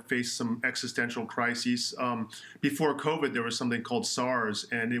small, it faced some existential crises. Before COVID, there was something called SARS,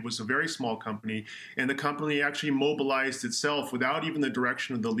 and it was a very small company. And the company actually mobilized itself without even the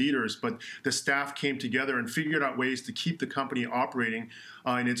direction of the leaders, but the staff came together and figured out ways to keep the company operating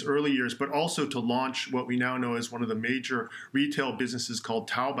in its early years, but also to launch what we now know as one of the major retail businesses called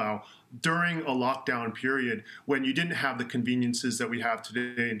Taobao during a lockdown period when you didn't have the conveniences that we have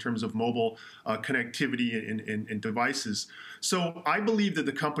today in terms of mobile connectivity and devices. So I believe that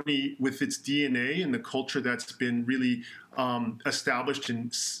the company, with its DNA and the culture that's been really established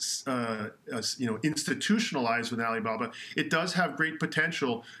and institutionalized with Alibaba, it does have great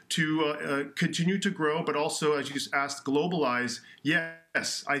potential to continue to grow, but also, as you asked, globalize.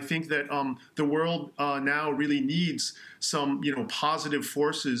 Yes, I think that the world now really needs some positive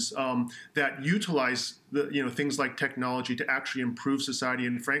forces that utilize things like technology to actually improve society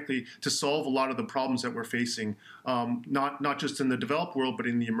and, frankly, to solve a lot of the problems that we're facing, not just in the developed world, but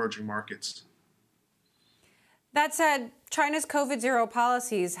in the emerging markets. That said, China's COVID-0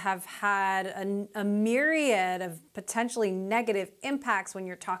 policies have had a myriad of potentially negative impacts when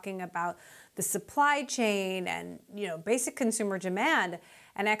you're talking about the supply chain and basic consumer demand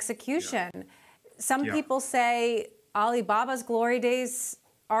and execution. Yeah. Some people say Alibaba's glory days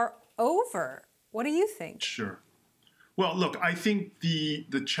are over. What do you think? Sure. Well, look, I think the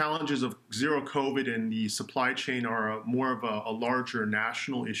challenges of zero COVID and the supply chain are more of a larger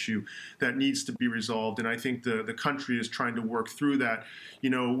national issue that needs to be resolved. And I think the country is trying to work through that.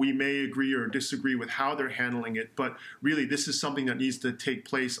 We may agree or disagree with how they're handling it, but really this is something that needs to take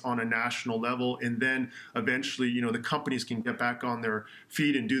place on a national level. And then eventually, the companies can get back on their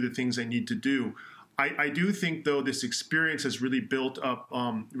feet and do the things they need to do. I do think, though, this experience has really built up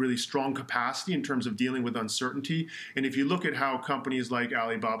really strong capacity in terms of dealing with uncertainty. And if you look at how companies like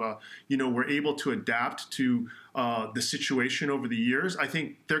Alibaba, were able to adapt to the situation over the years, I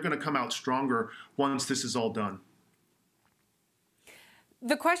think they're going to come out stronger once this is all done.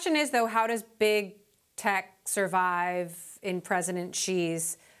 The question is, though, how does big tech survive in President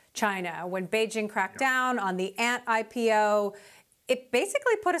Xi's China? When Beijing cracked down on the Ant IPO, it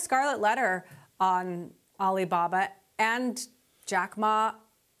basically put a scarlet letter on Alibaba and Jack Ma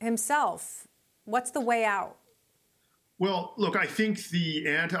himself. What's the way out? Well, look, I think the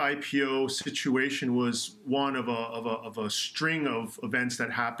Ant-IPO situation was one of a string of events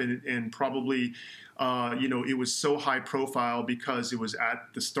that happened, and probably, it was so high profile because it was at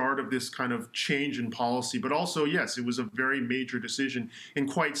the start of this kind of change in policy. But also, yes, it was a very major decision and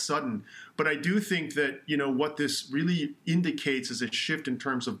quite sudden. But I do think that, what this really indicates is a shift in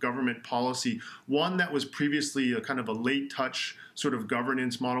terms of government policy, one that was previously a kind of a late touch sort of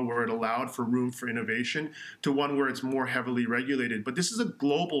governance model where it allowed for room for innovation, to one where it's more heavily regulated. But this is a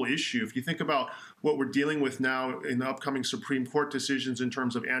global issue. If you think about what we're dealing with now in the upcoming Supreme Court decisions in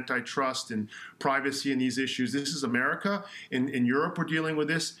terms of antitrust and privacy and these issues, this is America. In Europe, we're dealing with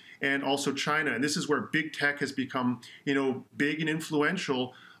this, and also China. And this is where big tech has become, big and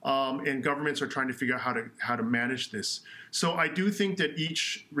influential. And governments are trying to figure out how to manage this. So I do think that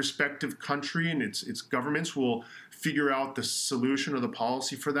each respective country and its governments will figure out the solution or the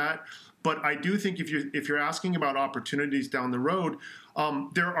policy for that. But I do think if you're asking about opportunities down the road,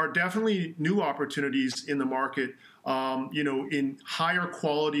 there are definitely new opportunities in the market. In higher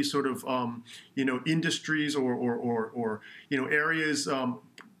quality sort of industries or areas.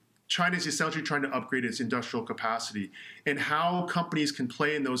 China is essentially trying to upgrade its industrial capacity, and how companies can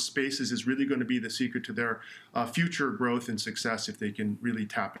play in those spaces is really going to be the secret to their future growth and success if they can really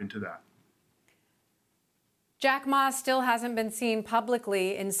tap into that. Jack Ma still hasn't been seen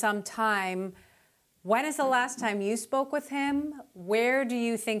publicly in some time. When is the last time you spoke with him? Where do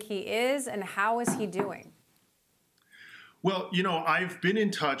you think he is, and how is he doing? Well, I've been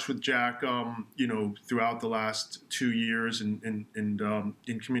in touch with Jack, throughout the last 2 years and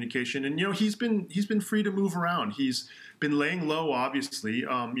in communication, and he's been free to move around. He's been laying low, obviously.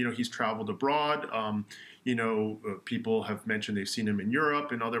 He's traveled abroad. People have mentioned they've seen him in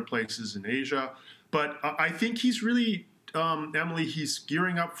Europe and other places in Asia. But I think he's really, Emily, he's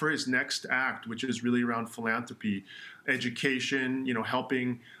gearing up for his next act, which is really around philanthropy, education,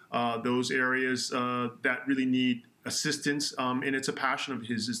 helping those areas that really need assistance. And it's a passion of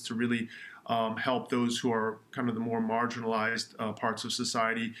his is to really help those who are kind of the more marginalized parts of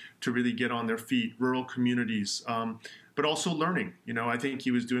society to really get on their feet, rural communities, but also learning. I think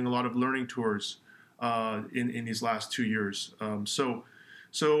he was doing a lot of learning tours in these last 2 years.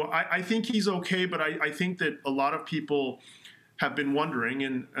 So I think he's okay, but I think that a lot of people have been wondering,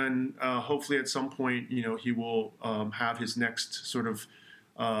 and hopefully at some point, he will have his next sort of,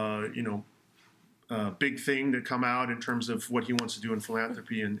 big thing to come out in terms of what he wants to do in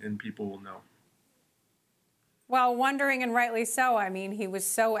philanthropy, and people will know. Well, wondering, and rightly so. I mean, he was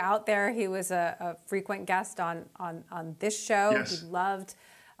so out there. He was a frequent guest on this show. Yes. He loved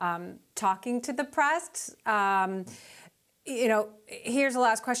talking to the press. Here's the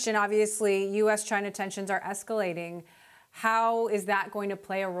last question. Obviously, U.S.-China tensions are escalating. How is that going to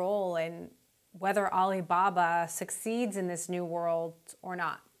play a role in whether Alibaba succeeds in this new world or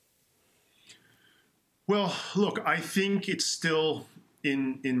not? Well, look, I think it's still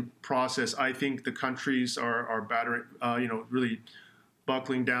in process. I think the countries are battering, really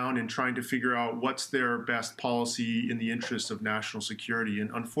buckling down and trying to figure out what's their best policy in the interest of national security.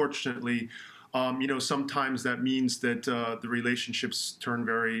 And unfortunately, sometimes that means that the relationships turn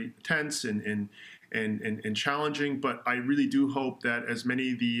very tense and challenging. But I really do hope that, as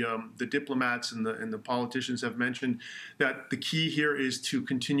many of the diplomats and the politicians have mentioned, that the key here is to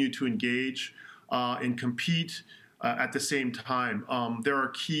continue to engage and compete at the same time. There are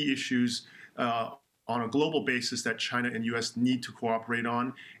key issues on a global basis that China and U.S. need to cooperate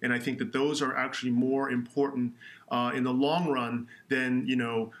on, and I think that those are actually more important in the long run than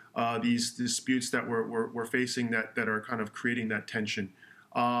these disputes that we're facing that are kind of creating that tension.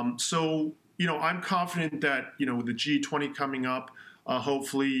 So I'm confident that with the G20 coming up,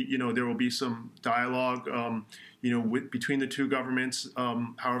 hopefully there will be some dialogue between the two governments,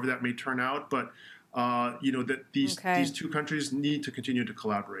 however that may turn out. But that these two countries need to continue to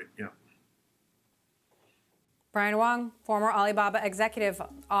collaborate. Yeah. Brian Wang, former Alibaba executive,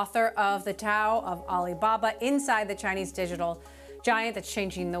 author of The Tao of Alibaba, Inside the Chinese Digital Giant That's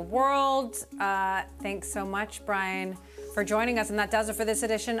Changing the World. Thanks so much, Brian, for joining us. And that does it for this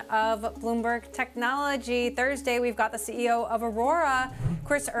edition of Bloomberg Technology. Thursday, we've got the CEO of Aurora,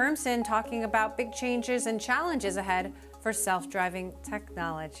 Chris Urmson, talking about big changes and challenges ahead for self-driving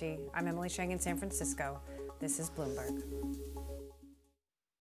technology. I'm Emily Chang in San Francisco. This is Bloomberg.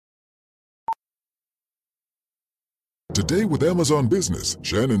 Today with Amazon Business,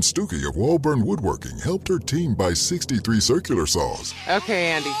 Shannon Stuckey of Walburn Woodworking helped her team buy 63 circular saws. Okay,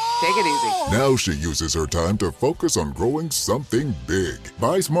 Andy, take it easy. Now she uses her time to focus on growing something big.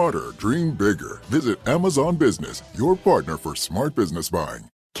 Buy smarter, dream bigger. Visit Amazon Business, your partner for smart business buying.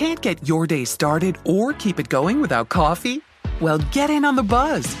 Can't get your day started or keep it going without coffee? Well, get in on the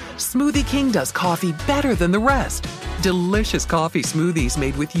buzz. Smoothie King does coffee better than the rest. Delicious coffee smoothies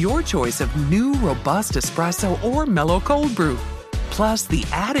made with your choice of new robust espresso or mellow cold brew. Plus the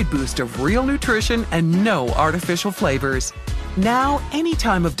added boost of real nutrition and no artificial flavors. Now, any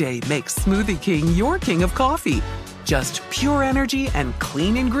time of day makes Smoothie King your king of coffee. Just pure energy and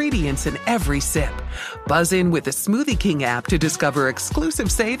clean ingredients in every sip. Buzz in with the Smoothie King app to discover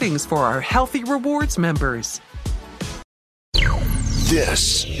exclusive savings for our Healthy Rewards members.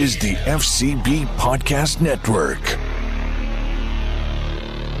 This is the FCB Podcast Network.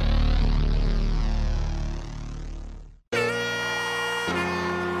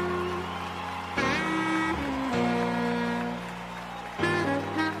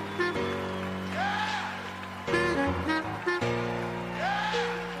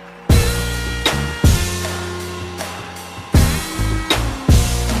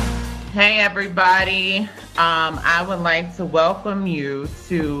 Hey everybody, I would like to welcome you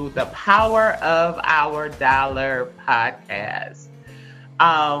to the Power of Our Dollar podcast.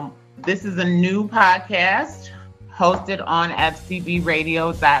 This is a new podcast hosted on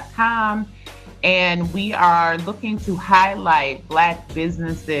fcbradio.com, and we are looking to highlight Black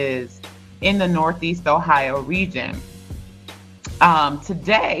businesses in the Northeast Ohio region.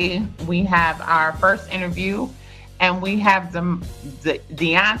 Today, we have our first interview, and we have Deontay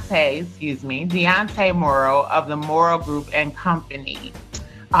Morrow of the Morrow Group and Company.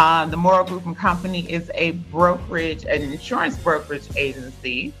 The Morrow Group and Company is an insurance brokerage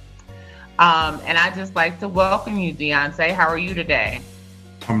agency. And I'd just like to welcome you, Deontay. How are you today?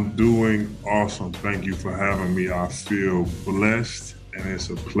 I'm doing awesome. Thank you for having me. I feel blessed, and it's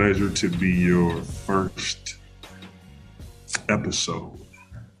a pleasure to be your first episode.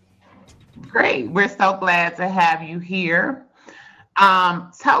 Great. We're so glad to have you here.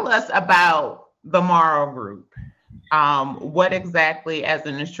 Tell us about the Morrow Group. What exactly, as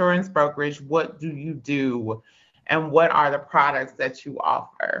an insurance brokerage, what do you do, and what are the products that you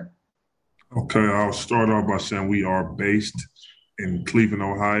offer? Okay, I'll start off by saying we are based in Cleveland,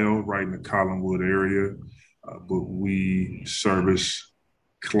 Ohio, right in the Collinwood area, but we service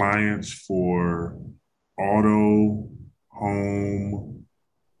clients for auto, home,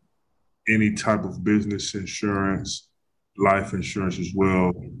 any type of business insurance, life insurance as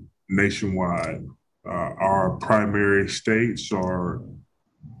well, nationwide. Our primary states are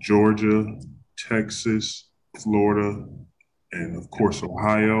Georgia, Texas, Florida, and of course,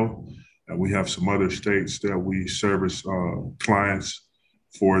 Ohio. And we have some other states that we service clients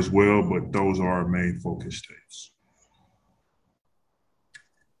for as well, but those are our main focus states.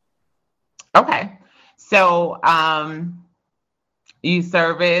 Okay. So you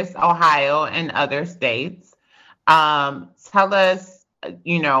service Ohio and other states. Tell us,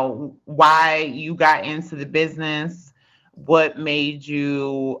 why you got into the business, what made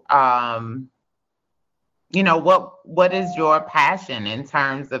you, what is your passion in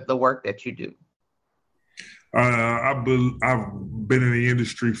terms of the work that you do? I've been in the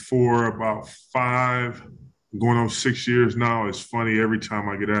industry for about 5, going on 6 years now. It's funny, every time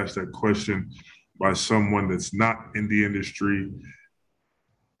I get asked that question by someone that's not in the industry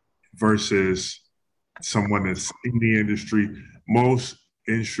versus someone that's in the industry. Most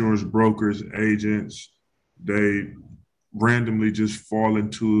insurance brokers, agents, they randomly just fall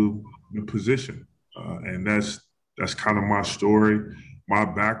into the position. And that's kind of my story. My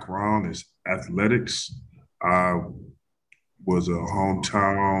background is athletics. I was a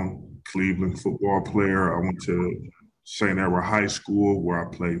hometown Cleveland football player. I went to St. Edward High School where I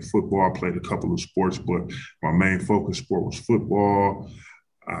played football. I played a couple of sports, but my main focus sport was football.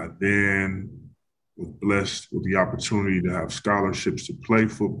 I then was blessed with the opportunity to have scholarships to play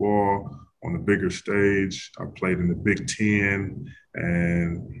football on the bigger stage. I played in the Big Ten,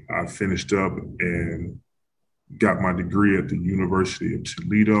 and I finished up and got my degree at the University of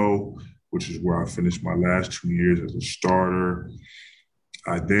Toledo, which is where I finished my last 2 years as a starter.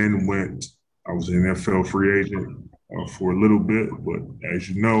 I was an NFL free agent for a little bit, but as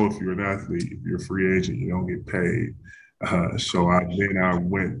you know, if you're an athlete, if you're a free agent, you don't get paid. So I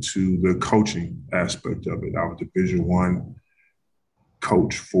went to the coaching aspect of it. I was Division I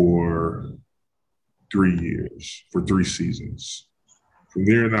coach for 3 years, for 3 seasons. From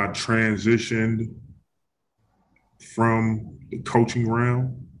there, I transitioned from the coaching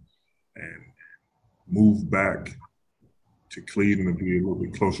realm and moved back to Cleveland to be a little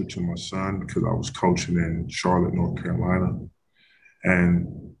bit closer to my son because I was coaching in Charlotte, North Carolina.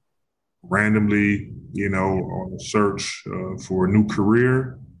 And randomly, on a search for a new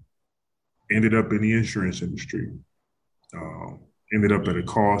career, ended up in the insurance industry. Ended up at a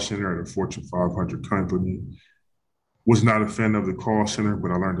call center at a Fortune 500 company. Was not a fan of the call center,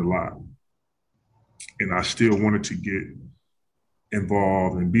 but I learned a lot. And I still wanted to get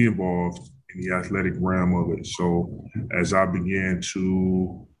involved and be involved in the athletic realm of it. So as I began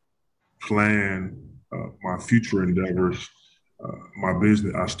to plan my future endeavors, my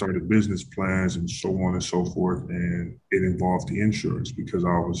business, I started business plans and so on and so forth. And it involved the insurance because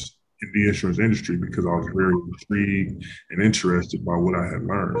I was in the insurance industry because I was very intrigued and interested by what I had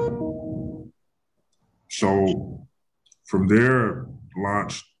learned. So from there,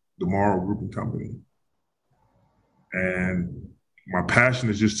 launched the Morrow Group and Company. And my passion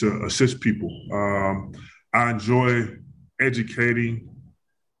is just to assist people. I enjoy educating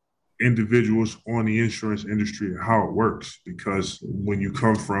individuals on the insurance industry and how it works, because when you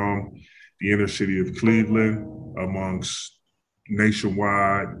come from the inner city of Cleveland, amongst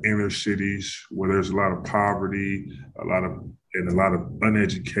nationwide inner cities where there's a lot of poverty, a lot of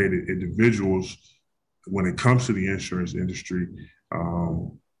uneducated individuals, when it comes to the insurance industry,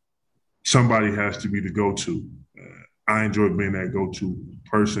 somebody has to be the go-to. I enjoy being that go-to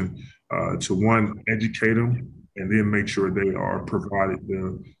person to, one, educate them and then make sure they are provided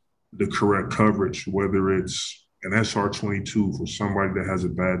the correct coverage, whether it's an SR22 for somebody that has a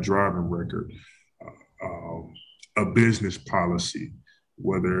bad driving record, a business policy,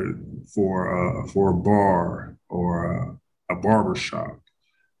 whether for a bar or a barber shop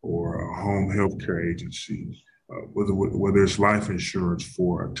or a home healthcare agency, whether it's life insurance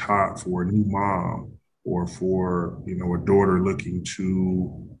for a new mom, or for a daughter looking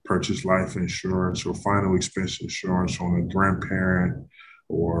to purchase life insurance or final expense insurance on a grandparent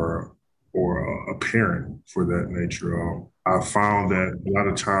or a parent for that nature. I found that a lot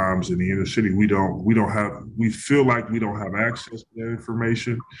of times in the inner city we feel like we don't have access to that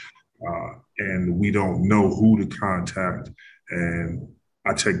information, and we don't know who to contact. And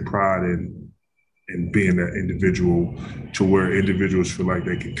I take pride in being that individual to where individuals feel like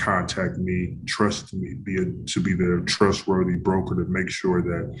they can contact me, trust me, to be their trustworthy broker to make sure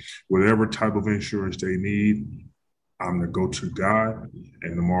that whatever type of insurance they need, I'm the go-to guy,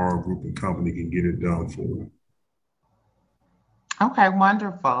 and the Morrow Group and Company can get it done for them. Okay,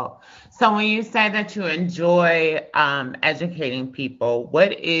 wonderful. So when you say that you enjoy educating people,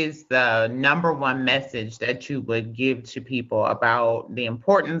 what is the number one message that you would give to people about the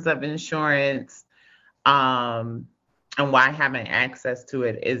importance of insurance, and why having access to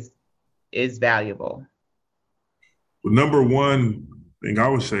it is valuable? The number one thing I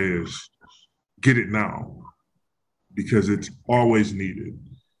would say is get it now, because it's always needed.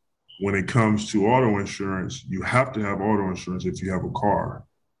 When it comes to auto insurance, you have to have auto insurance if you have a car,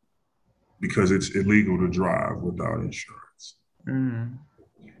 because it's illegal to drive without insurance. Mm.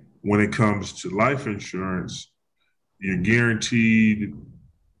 When it comes to life insurance, you're guaranteed,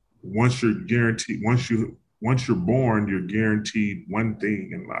 once you're born, you're guaranteed one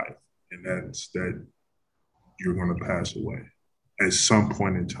thing in life, and that's that you're going to pass away at some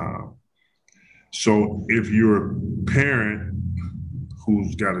point in time. So if you're a parent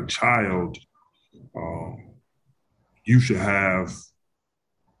who's got a child, you should have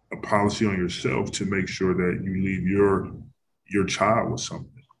a policy on yourself to make sure that you leave your child with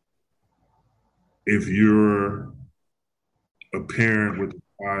something. If you're a parent with a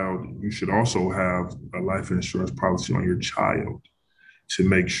child, you should also have a life insurance policy on your child to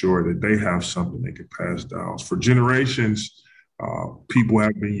make sure that they have something they can pass down. For generations, people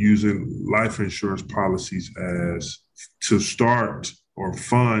have been using life insurance policies to start or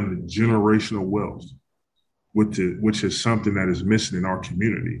fund generational wealth, which is something that is missing in our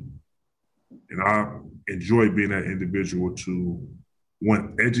community. And I enjoy being that individual to,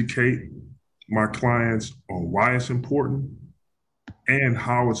 educate my clients on why it's important and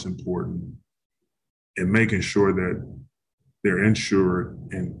how it's important, and making sure that they're insured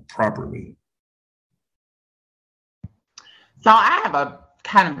and properly. So I have a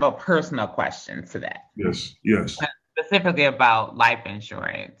kind of a personal question to that. Yes. Specifically about life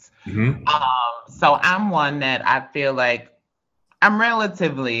insurance. Mm-hmm. So I'm one that I feel like I'm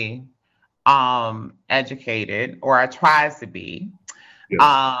relatively educated, or I try to be. Yes.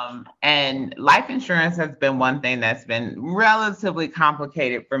 And life insurance has been one thing that's been relatively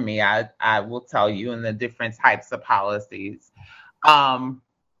complicated for me. I will tell you, in the different types of policies.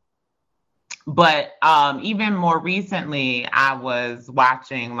 But even more recently, I was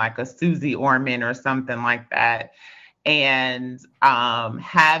watching like a Susie Orman or something like that. And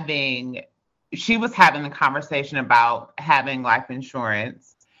she was having a conversation about having life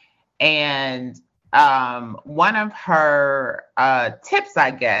insurance. And one of her tips, I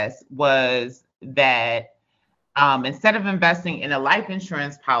guess, was that instead of investing in a life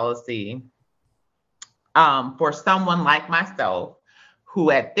insurance policy for someone like myself, who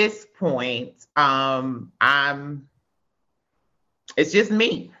at this point, it's just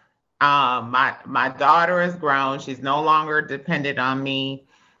me. My daughter is grown. She's no longer dependent on me.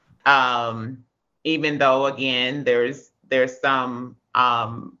 Even though, again, there's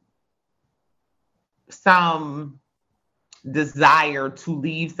some desire to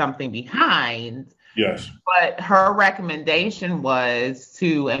leave something behind. Yes. But her recommendation was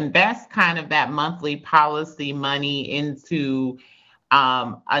to invest kind of that monthly policy money into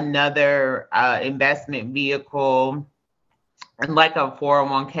another investment vehicle, like a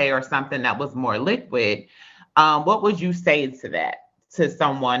 401k or something that was more liquid. What would you say to that, to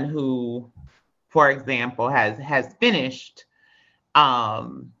someone who, for example, has finished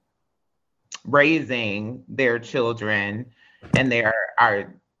raising their children and they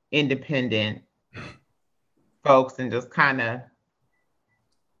are independent folks, and just kind of?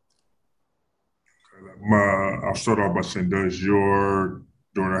 I'll start off by saying, does your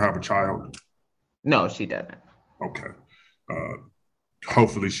daughter have a child? No, she doesn't. Okay.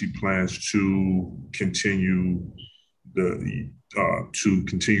 Hopefully she plans to continue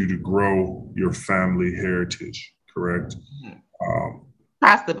to grow your family heritage, correct? Mm-hmm.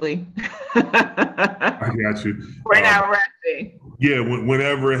 Possibly. I got you. We're not rushing. Yeah,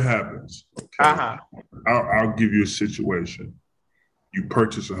 whenever it happens. Okay. I'll give you a situation. You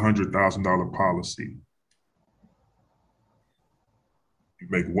purchase a $100,000 policy. You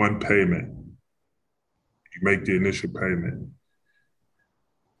make one payment. You make the initial payment.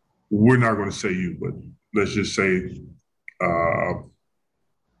 We're not going to say you, but let's just say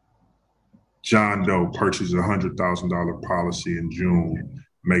John Doe purchases a $100,000 policy in June,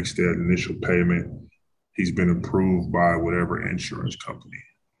 makes that initial payment. He's been approved by whatever insurance company.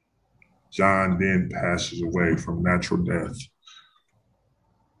 John then passes away from natural death.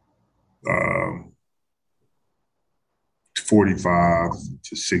 45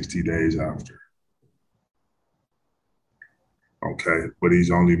 to 60 days after. Okay, but he's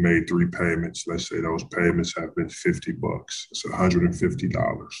only made 3 payments. Let's say those payments have been $50. It's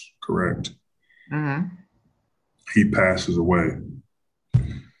 $150, correct? Mm-hmm. He passes away.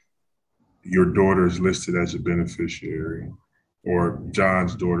 Your daughter is listed as a beneficiary, or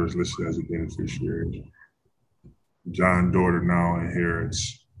John's daughter is listed as a beneficiary. John's daughter now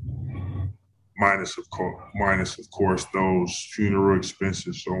inherits, minus of course those funeral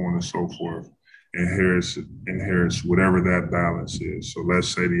expenses, so on and so forth. Inherits whatever that balance is. So let's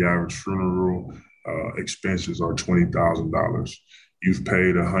say the average funeral expenses are $20,000. You've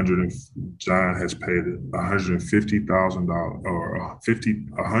paid John has paid $150,000 or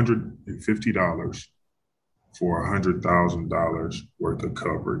 $150 for $100,000 worth of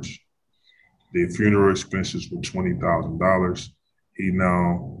coverage. The funeral expenses were $20,000. He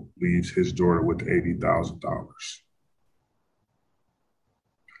now leaves his daughter with $80,000.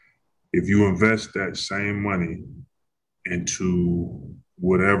 If you invest that same money into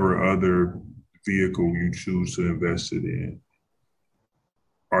whatever other vehicle you choose to invest it in,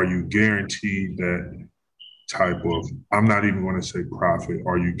 are you guaranteed that type of, I'm not even going to say profit,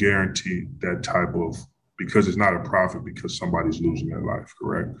 are you guaranteed that type of, because it's not a profit because somebody's losing their life,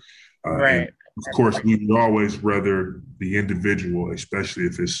 correct? Right. Of course, we would always rather the individual, especially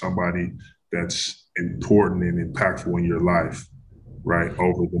if it's somebody that's important and impactful in your life, right,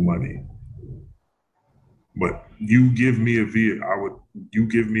 over the money. But you give me a vehicle, you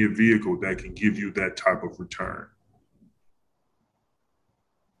give me a vehicle that can give you that type of return.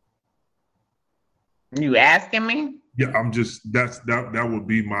 You asking me? Yeah, I'm just, that would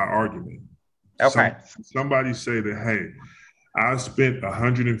be my argument. Okay. Somebody say that, hey, I spent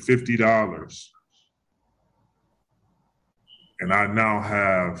 $150 and I now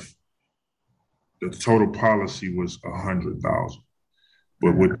have, the total policy was $100,000.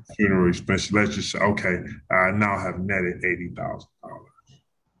 But with the funeral expenses, let's just say, okay, I now have netted $80,000.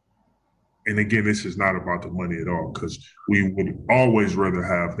 And again, this is not about the money at all, because we would always rather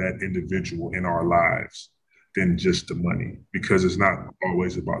have that individual in our lives than just the money, because it's not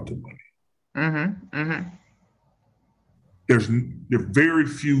always about the money. Mm-hmm. Mm-hmm. There are very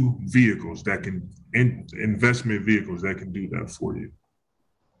few vehicles that can, investment vehicles that can do that for you.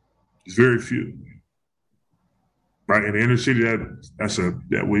 There's very few. Right, in the inner city,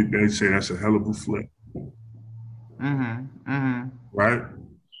 they say that's a hell of a flip. Mm-hmm. Mm-hmm. Right,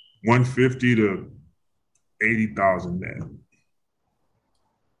 150 to 80,000 net.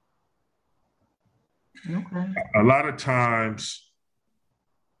 Okay. A lot of times,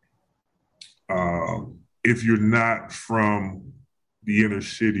 if you're not from the inner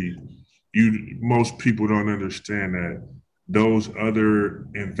city, most people don't understand that those other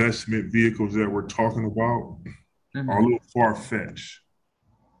investment vehicles that we're talking about are a little far-fetched.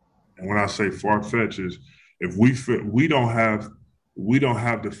 And when I say far-fetched is if we don't have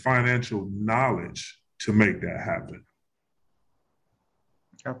the financial knowledge to make that happen.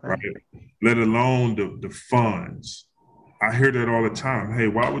 Okay. Right? Let alone the funds. I hear that all the time. Hey,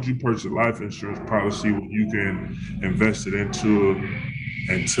 why would you purchase a life insurance policy when you can invest it into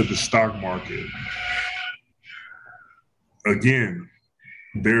the stock market? Again,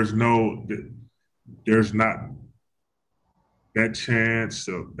 there's not that chance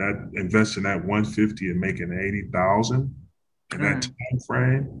of that investing that 150 and making 80,000 in that time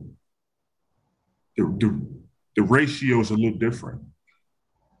frame. The ratio is a little different,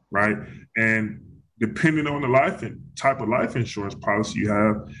 right? And depending on the type of life insurance policy you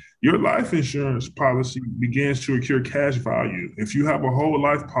have, your life insurance policy begins to accrue cash value. If you have a whole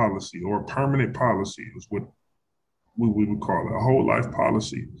life policy or a permanent policy, is what we would call it, a whole life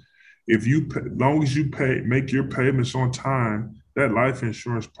policy. If you, as long as you make your payments on time, that life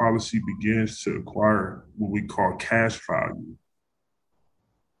insurance policy begins to acquire what we call cash value.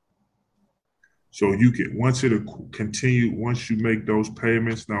 So you can, once you make those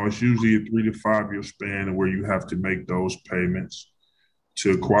payments, now it's usually a 3 to 5 year span where you have to make those payments.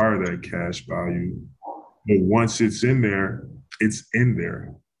 to acquire that cash value. But once it's in there, it's in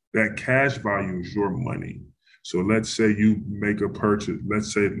there. That cash value is your money. So let's say you make a purchase.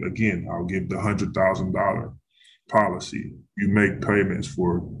 Let's say, again, I'll give the $100,000 policy. You make payments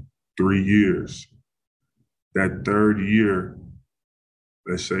for 3 years. That third year,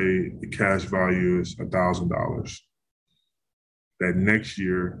 let's say the cash value is $1,000. That next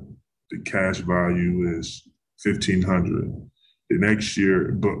year, the cash value is $1,500. The next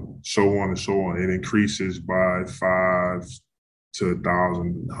year, but so on and so on. It increases by $500 to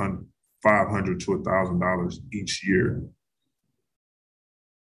 $1,000 each year.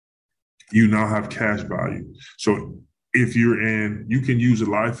 You now have cash value. So if you're in, you can use a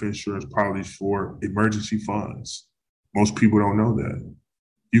life insurance policy for emergency funds. Most people don't know that.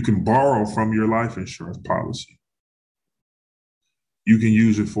 You can borrow from your life insurance policy. You can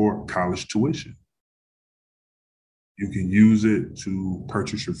use it for college tuition. You can use it to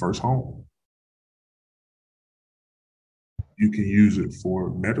purchase your first home. You can use it for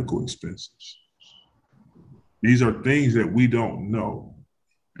medical expenses. These are things that we don't know.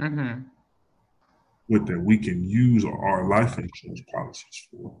 Mm-hmm. But that we can use our life insurance policies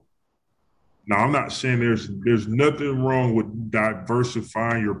for. Now, I'm not saying there's nothing wrong with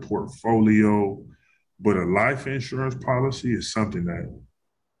diversifying your portfolio, but a life insurance policy is something that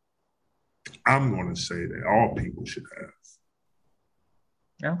I'm going to say that all people should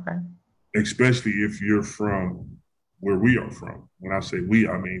have. Okay. Especially if you're from where we are from. When I say we,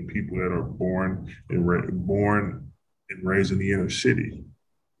 I mean people that are born and raised in the inner city.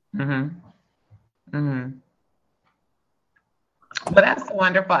 Mm-hmm. Mm-hmm. Well, that's a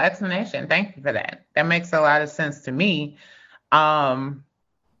wonderful explanation. Thank you for that. That makes a lot of sense to me.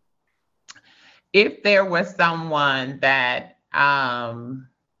 If there was someone that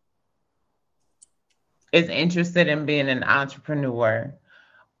is interested in being an entrepreneur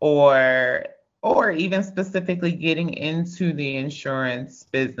or even specifically getting into the insurance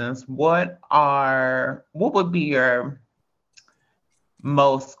business, what would be your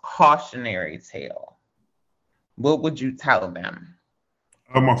most cautionary tale? What would you tell them?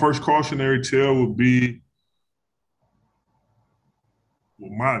 My first cautionary tale would be,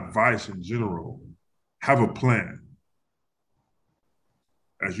 well, my advice in general, have a plan.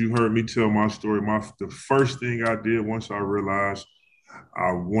 As you heard me tell my story, the first thing I did once I realized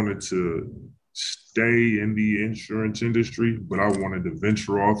I wanted to stay in the insurance industry, but I wanted to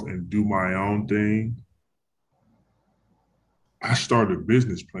venture off and do my own thing, I started a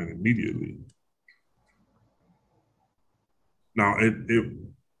business plan immediately. Now,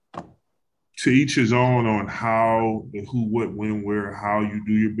 to each his own on how, who, what, when, where, how you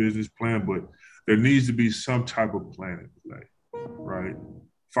do your business plan, but there needs to be some type of plan in play, right?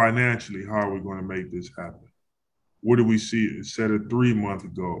 Financially, how are we going to make this happen? What do we see? Set a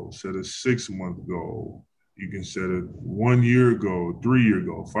 3-month goal, set a 6-month goal. You can set a 1-year goal, 3-year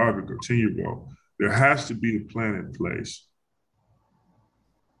goal, 5-year goal, 10-year goal. There has to be a plan in place.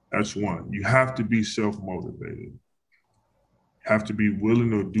 That's one. You have to be self-motivated. Have to be willing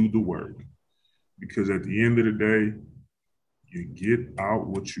to do the work, because at the end of the day, you get out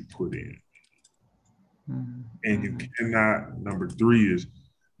what you put in. Mm-hmm. And you cannot, number 3 is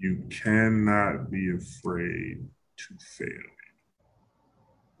you cannot be afraid to fail.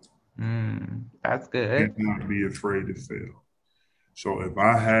 That's good. You cannot be afraid to fail. So if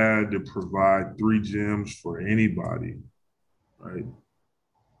I had to provide 3 gems for anybody, right?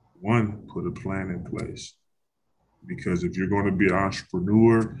 1, put a plan in place. Because if you're going to be an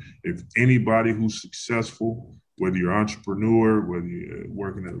entrepreneur, if anybody who's successful, whether you're an entrepreneur, whether you're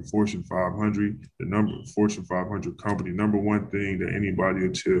working at a Fortune 500, Fortune 500 company, number 1 thing that anybody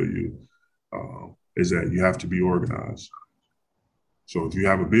will tell you is that you have to be organized. So if you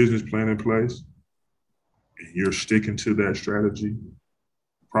have a business plan in place and you're sticking to that strategy,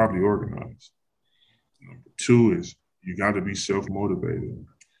 probably organized. Number 2 is you got to be self-motivated.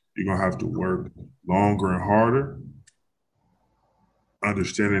 You're going to have to work longer and harder,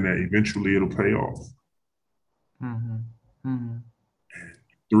 understanding that eventually it'll pay off. Mm-hmm. Mm-hmm. And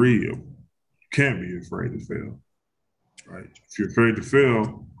 3, you can't be afraid to fail, right? If you're afraid to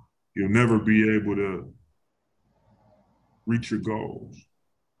fail, you'll never be able to reach your goals.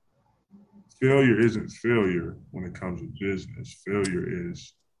 Failure isn't failure when it comes to business. Failure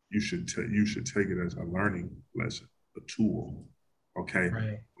is, you should take it as a learning lesson, a tool. Okay,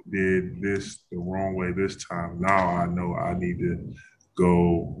 right. Did this the wrong way this time. Now I know I need to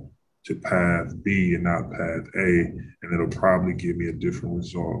go to path B and not path A, and it'll probably give me a different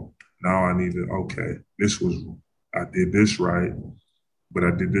result. Now I need to, okay, I did this right. but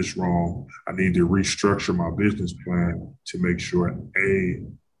I did this wrong. I need to restructure my business plan to make sure A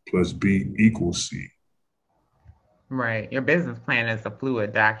plus B equals C. Right. Your business plan is a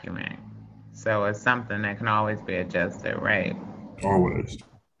fluid document. So it's something that can always be adjusted, right? Always.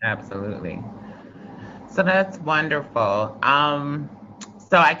 Absolutely. So that's wonderful.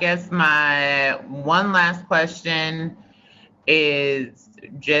 So I guess my one last question is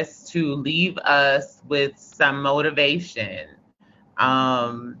just to leave us with some motivation.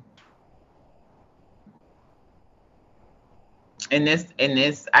 In this,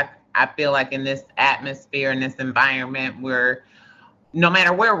 I feel like in this atmosphere, in this environment, where no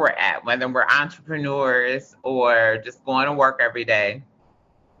matter where we're at, whether we're entrepreneurs or just going to work every day,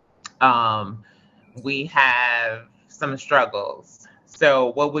 we have some struggles.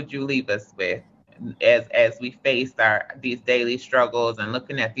 So what would you leave us with as we face these daily struggles and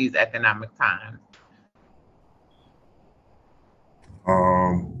looking at these economic times?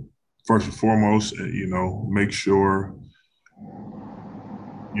 First and foremost, make sure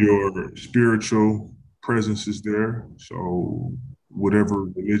your spiritual presence is there. So whatever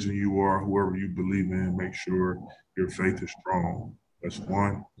religion you are, whoever you believe in, make sure your faith is strong. That's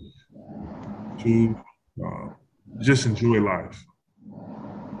one. Two, just enjoy life.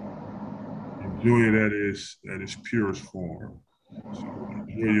 Enjoy it at its purest form. So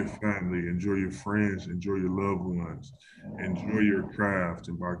enjoy your family, enjoy your friends, enjoy your loved ones, enjoy your craft.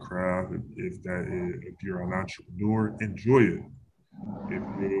 And by craft, if you're an entrepreneur, enjoy it. If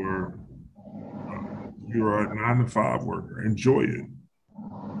you're a 9-to-5 worker, enjoy it.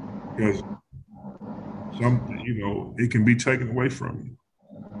 Because it can be taken away from you.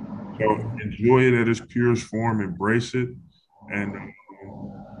 So enjoy it at its purest form, embrace it, and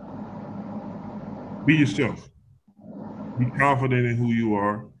be yourself. Be confident in who you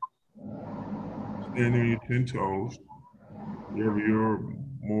are. Stand on your 10 toes. Whatever your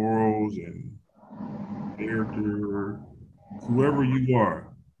morals and character, whoever you are,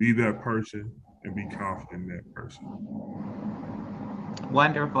 be that person and be confident in that person.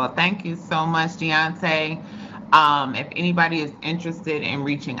 Wonderful. Thank you so much, Deontay. If anybody is interested in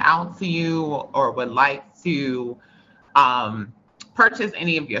reaching out to you or would like to purchase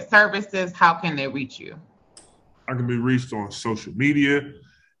any of your services, how can they reach you? I can be reached on social media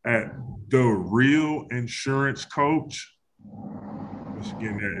at The Real Insurance Coach. Once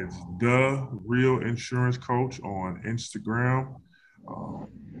again, that is The Real Insurance Coach on Instagram. Our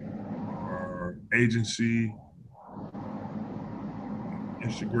agency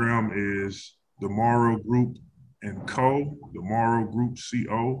Instagram is The Morrow Group & Co. The Morrow Group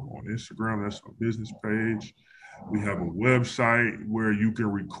CO on Instagram. That's our business page. We have a website where you can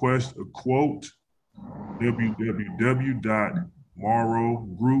request a quote.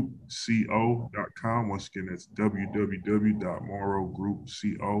 www.morrowgroupco.com. Once again, that's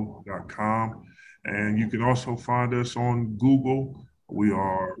www.morrowgroupco.com. And you can also find us on Google. We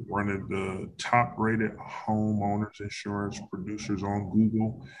are one of the top-rated homeowners insurance producers on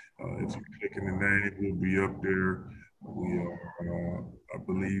Google. If you click in the name, we'll be up there. We are, I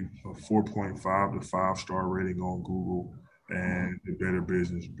believe, a 4.5 to 5-star rating on Google and the Better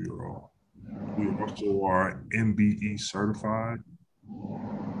Business Bureau. We also are MBE certified,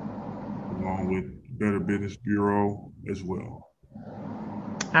 along with Better Business Bureau as well.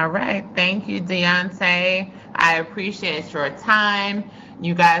 All right. Thank you, Deontay. I appreciate your time.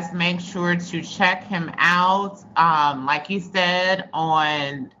 You guys make sure to check him out. Like he said,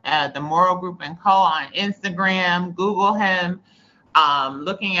 on The Morrow Group & Co. on Instagram. Google him.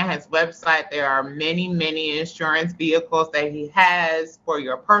 Looking at his website, there are many, many insurance vehicles that he has for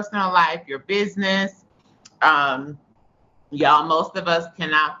your personal life, your business. Y'all, most of us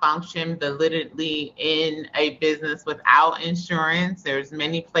cannot function validly in a business without insurance. There's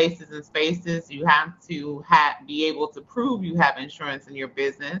many places and spaces you have to be able to prove you have insurance in your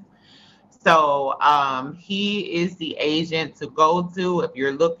business. So he is the agent to go to if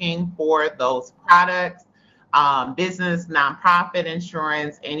you're looking for those products. Business, nonprofit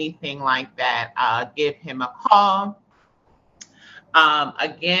insurance, anything like that, give him a call.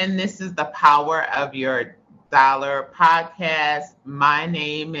 Again, this is the Power of Your Dollar podcast. My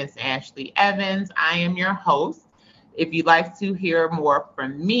name is Ashley Evans. I am your host. If you'd like to hear more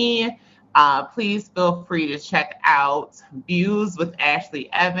from me, please feel free to check out Views with Ashley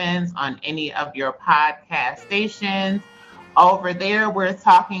Evans on any of your podcast stations. Over there, we're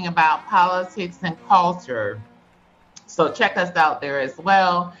talking about politics and culture. So check us out there as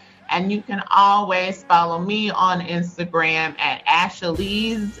well. And you can always follow me on Instagram at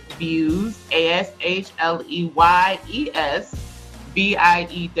Ashley's Views, ASHLEYES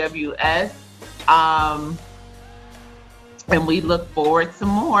VIEWS. And we look forward to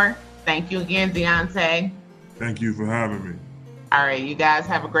more. Thank you again, Deontay. Thank you for having me. All right, you guys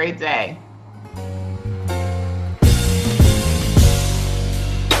have a great day.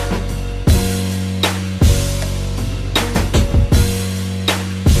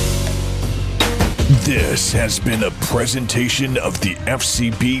 This has been a presentation of the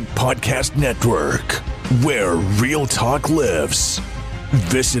FCB Podcast Network, where real talk lives.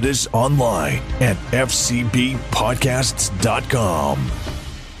 Visit us online at fcbpodcasts.com.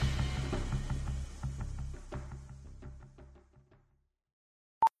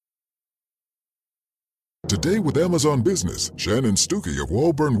 Today with Amazon Business, Shannon Stuckey of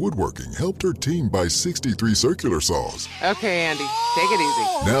Walburn Woodworking helped her team buy 63 circular saws. Okay, Andy, take it easy.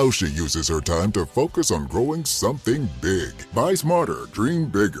 Now she uses her time to focus on growing something big. Buy smarter, dream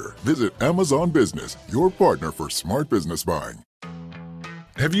bigger. Visit Amazon Business, your partner for smart business buying.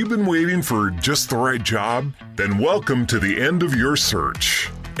 Have you been waiting for just the right job? Then welcome to the end of your search.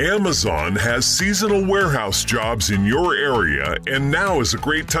 Amazon has seasonal warehouse jobs in your area, and now is a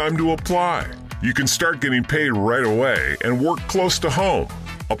great time to apply. You can start getting paid right away and work close to home.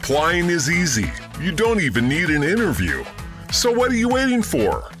 Applying is easy. You don't even need an interview. So what are you waiting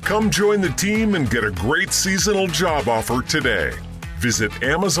for? Come join the team and get a great seasonal job offer today. Visit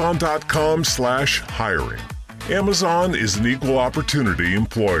Amazon.com/hiring. Amazon is an equal opportunity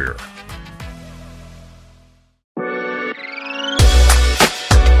employer.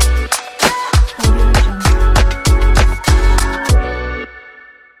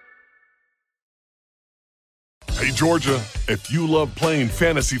 Hey Georgia, if you love playing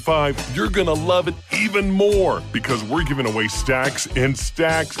Fantasy 5, you're gonna love it even more because we're giving away stacks and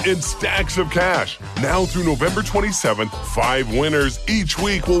stacks and stacks of cash. Now through November 27th, 5 winners each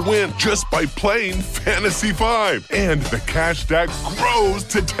week will win just by playing Fantasy 5. And the cash stack grows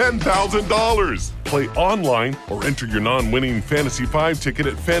to $10,000. Play online or enter your non-winning Fantasy 5 ticket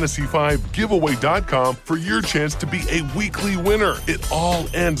at fantasy5giveaway.com for your chance to be a weekly winner. It all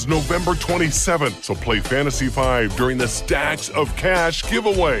ends November 27th, so play Fantasy 5 during the Stacks of Cash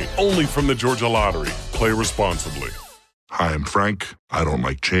giveaway, only from the Georgia Lottery. Play responsibly. Hi, I'm Frank. I don't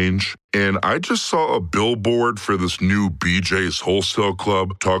like change. And I just saw a billboard for this new BJ's Wholesale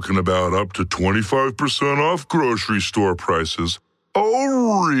Club talking about up to 25% off grocery store prices.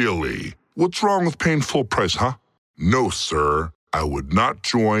 Oh, really? What's wrong with paying full price, huh? No, sir. I would not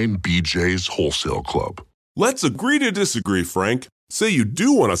join BJ's Wholesale Club. Let's agree to disagree, Frank. Say you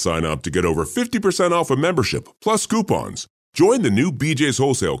do want to sign up to get over 50% off a membership, plus coupons. Join the new BJ's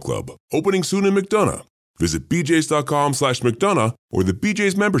Wholesale Club, opening soon in McDonough. Visit bjs.com/McDonough or the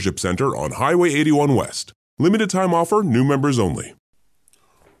BJ's Membership Center on Highway 81 West. Limited time offer, new members only.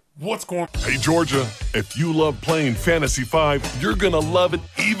 What's going on? Hey Georgia, if you love playing Fantasy 5, you're gonna love it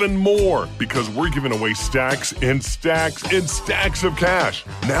even more because we're giving away stacks and stacks and stacks of cash.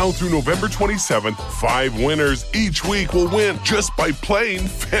 Now through November 27th, 5 winners each week will win just by playing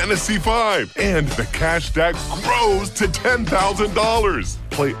Fantasy 5. And the cash stack grows to $10,000.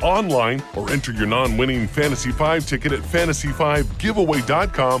 Play online or enter your non-winning Fantasy 5 ticket at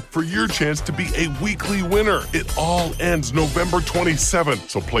fantasy5giveaway.com for your chance to be a weekly winner. It all ends November 27th,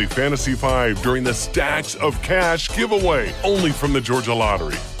 so play Fantasy 5 during the Stacks of Cash giveaway, only from the Georgia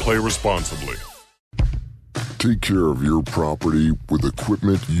Lottery. Play responsibly. Take care of your property with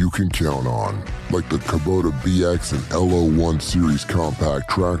equipment you can count on, like the Kubota BX and LO1 Series compact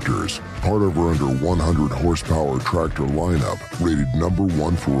tractors, part of our under 100 horsepower tractor lineup, rated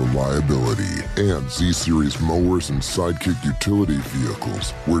 #1 for reliability, and Z-Series mowers and Sidekick utility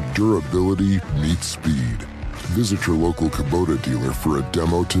vehicles, where durability meets speed. Visit your local Kubota dealer for a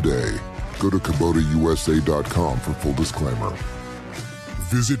demo today. Go to KubotaUSA.com for full disclaimer.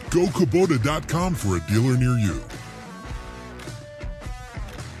 Visit GoKubota.com for a dealer near you.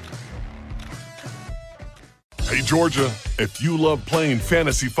 Hey Georgia, if you love playing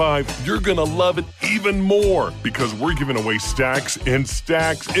Fantasy 5, you're gonna love it even more because we're giving away stacks and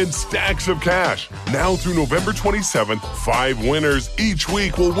stacks and stacks of cash. Now through November 27th, 5 winners each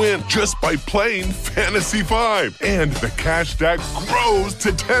week will win just by playing Fantasy 5. And the cash stack grows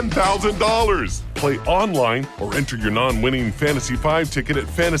to $10,000. Play online or enter your non-winning Fantasy 5 ticket at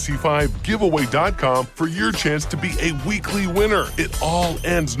fantasy5giveaway.com for your chance to be a weekly winner. It all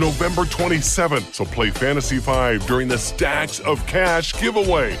ends November 27th, so play Fantasy 5 during the Stacks of Cash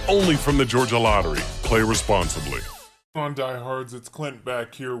giveaway, only from the Georgia Lottery. Play responsibly. On Diehards, it's Clint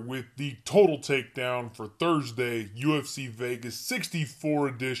back here with the Total Takedown for Thursday, UFC Vegas 64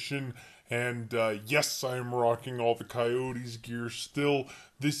 edition. And yes, I am rocking all the Coyotes gear still.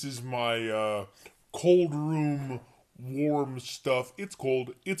 This is my cold room warm stuff. It's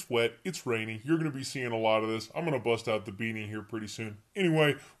cold, it's wet, it's rainy. You're going to be seeing a lot of this. I'm going to bust out the beanie here pretty soon.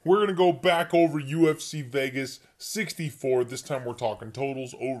 Anyway, we're going to go back over UFC Vegas 64. This time we're talking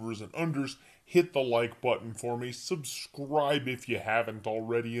totals, overs, and unders. Hit the like button for me. Subscribe if you haven't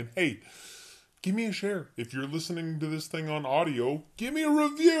already. And hey, give me a share. If you're listening to this thing on audio, give me a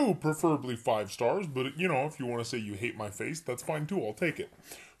review, preferably 5 stars. But, you know, if you want to say you hate my face, that's fine too. I'll take it.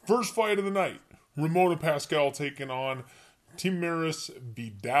 First fight of the night, Ramona Pascal taking on Timiris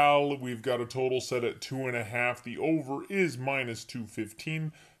Vidal. We've got a total set at 2.5. The over is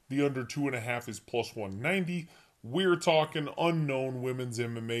 -215. The under 2.5 is +190. We're talking unknown women's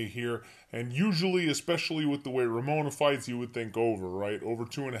MMA here, and usually, especially with the way Ramona fights, you would think over, right? Over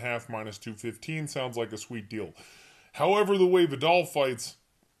 2.5 -215 sounds like a sweet deal. However, the way Vidal fights,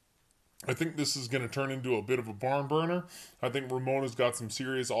 I think this is going to turn into a bit of a barn burner. I think Ramona's got some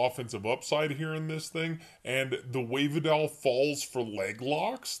serious offensive upside here in this thing, and the way Vidal falls for leg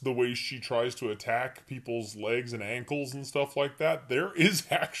locks, the way she tries to attack people's legs and ankles and stuff like that, there is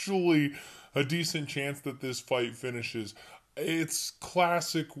actually a decent chance that this fight finishes. It's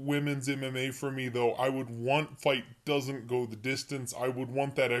classic women's MMA for me, though. I would want fight doesn't go the distance. I would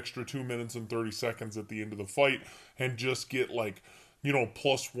want that extra 2 minutes and 30 seconds at the end of the fight and just get like, you know,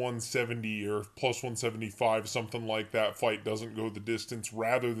 +170 or +175, something like that. Fight doesn't go the distance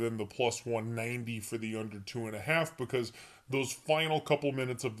rather than the +190 for the under 2.5, because those final couple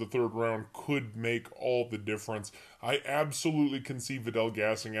minutes of the third round could make all the difference. I absolutely can see Vidal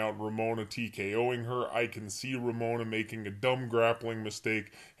gassing out Ramona, TKOing her. I can see Ramona making a dumb grappling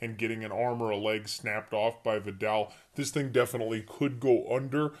mistake and getting an arm or a leg snapped off by Vidal. This thing definitely could go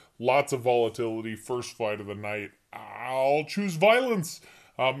under. Lots of volatility. First fight of the night. I'll choose violence.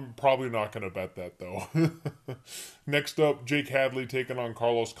 I'm probably not going to bet that, though. Next up, Jake Hadley taking on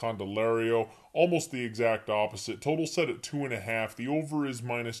Carlos Candelario. Almost the exact opposite. Total set at 2.5. The over is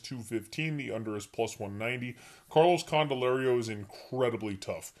 -215. The under is +190. Carlos Candelario is incredibly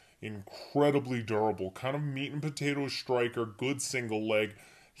tough. Incredibly durable. Kind of meat and potatoes striker. Good single leg.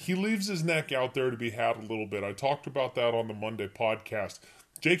 He leaves his neck out there to be had a little bit. I talked about that on the Monday podcast.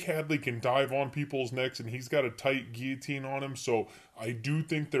 Jake Hadley can dive on people's necks, and he's got a tight guillotine on him, so I do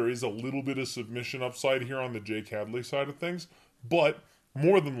think there is a little bit of submission upside here on the Jake Hadley side of things, but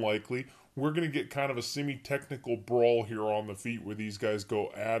more than likely, we're going to get kind of a semi-technical brawl here on the feet where these guys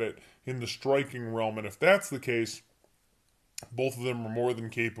go at it in the striking realm, and if that's the case, both of them are more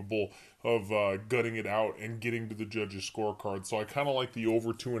than capable of gutting it out and getting to the judges' scorecard, so I kind of like the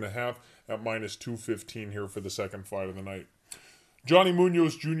over 2.5 at -215 here for the second fight of the night. Johnny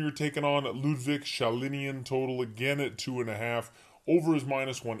Munoz Jr. taking on Ludwig Shalinian, total again at 2.5. Over is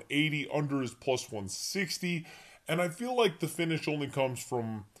 -180, under is +160. And I feel like the finish only comes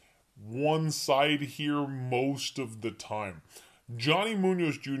from one side here most of the time. Johnny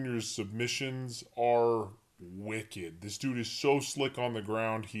Munoz Jr.'s submissions are wicked. This dude is so slick on the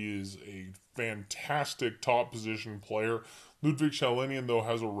ground. He is a fantastic top position player. Ludwig Shalinian, though,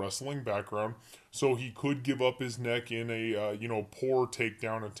 has a wrestling background, so he could give up his neck in a poor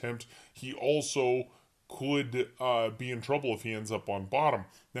takedown attempt. He also could be in trouble if he ends up on bottom.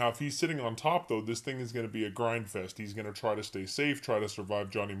 Now, if he's sitting on top, though, this thing is going to be a grind fest. He's going to try to stay safe, try to survive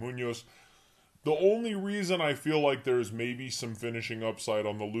Johnny Munoz. The only reason I feel like there's maybe some finishing upside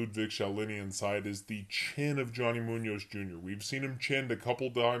on the Ludwig Shalinian side is the chin of Johnny Munoz Jr. We've seen him chinned a couple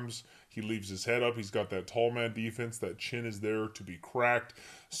times. He leaves his head up. He's got that tall man defense. That chin is there to be cracked.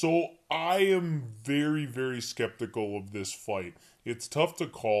 So I am very, very skeptical of this fight. It's tough to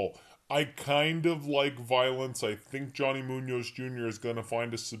call. I kind of like violence. I think Johnny Munoz Jr. is going to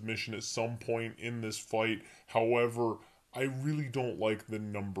find a submission at some point in this fight. However, I really don't like the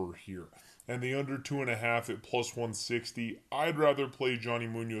number here. And the under 2.5 at +160. I'd rather play Johnny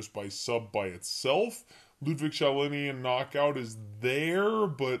Munoz by sub by itself. Ludwig Shalinian knockout is there,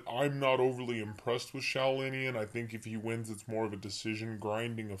 but I'm not overly impressed with Shalinian. I think if he wins, it's more of a decision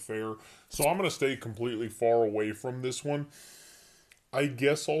grinding affair. So I'm going to stay completely far away from this one. I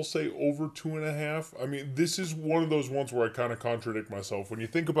guess I'll say over 2.5. I mean, this is one of those ones where I kind of contradict myself. When you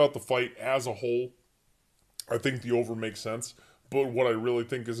think about the fight as a whole, I think the over makes sense. But what I really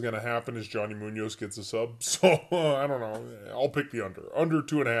think is going to happen is Johnny Munoz gets a sub. So, I don't know. I'll pick the under. Under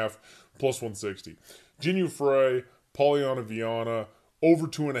 2.5, +160. Jinu Frey, Polyana Viana, over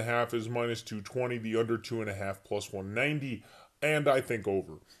 2.5 is -220. The under 2.5, +190. And I think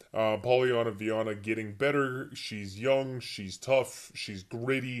over. Polyana Viana getting better. She's young. She's tough. She's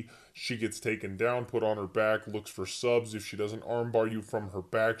gritty. She gets taken down, put on her back, looks for subs. If she doesn't armbar you from her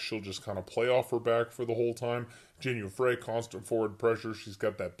back, she'll just kind of play off her back for the whole time. Jinh Frey, constant forward pressure. She's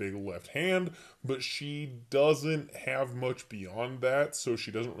got that big left hand, but she doesn't have much beyond that, so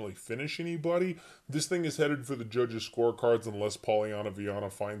she doesn't really finish anybody. This thing is headed for the judges' scorecards unless Polyana Viana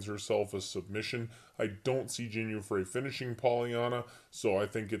finds herself a submission. I don't see Jinh Frey finishing Polyana, so I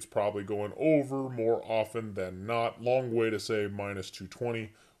think it's probably going over more often than not. Long way to say minus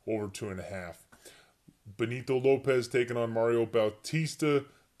 220, over 2.5. Benito Lopez taking on Mario Bautista.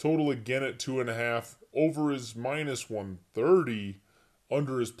 Total again at 2.5. Over is minus 130.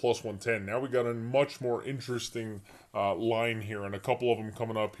 Under is plus 110. Now we got a much more interesting line here, and a couple of them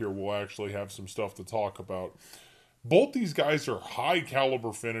coming up here. We'll actually have some stuff to talk about. Both these guys are high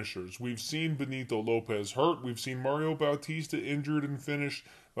caliber finishers. We've seen Benito Lopez hurt. We've seen Mario Bautista injured and finished.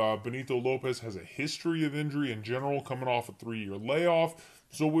 Benito Lopez has a history of injury in general, coming off a 3-year layoff.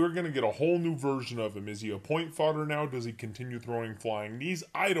 So we're going to get a whole new version of him. Is he a point fodder now? Does he continue throwing flying knees?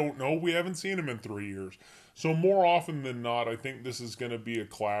 I don't know. We haven't seen him in 3 years. So more often than not, I think this is going to be a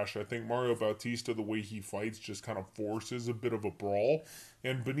clash. I think Mario Bautista, the way he fights, just kind of forces a bit of a brawl.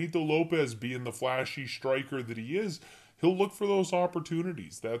 And Benito Lopez, being the flashy striker that he is, he'll look for those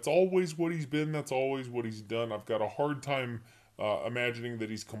opportunities. That's always what he's been. That's always what he's done. I've got a hard time imagining that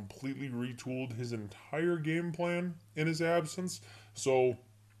he's completely retooled his entire game plan in his absence. So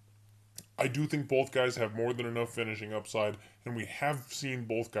I do think both guys have more than enough finishing upside, and we have seen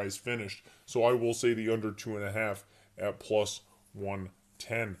both guys finished. So I will say the under 2.5 at plus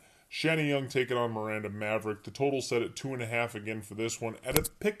 110. Shanna Young taking on Miranda Maverick. The total set at 2.5 again for this one. At a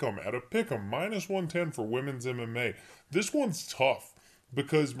pick'em, minus 110 for women's MMA. This one's tough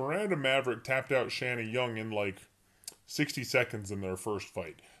because Miranda Maverick tapped out Shanna Young in like 60 seconds in their first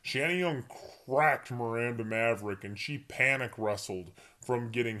fight. Shanna Young cracked Miranda Maverick, and she panic wrestled from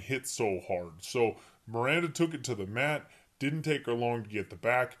getting hit so hard. So Miranda took it to the mat, didn't take her long to get the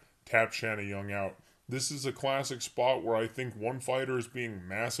back, tapped Shanna Young out. This is a classic spot where I think one fighter is being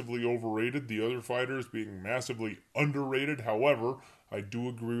massively overrated, the other fighter is being massively underrated. However, I do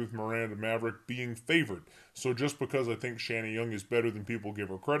agree with Miranda Maverick being favored. So just because I think Shanna Young is better than people give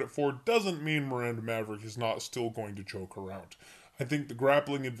her credit for doesn't mean Miranda Maverick is not still going to choke her out. I think the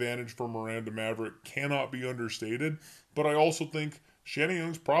grappling advantage for Miranda Maverick cannot be understated, but I also think Shanna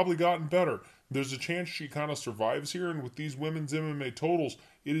Young's probably gotten better. There's a chance she kind of survives here, and with these women's MMA totals,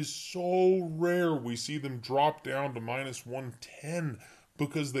 it is so rare we see them drop down to minus 110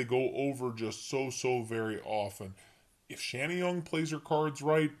 because they go over just so very often. If Shanna Young plays her cards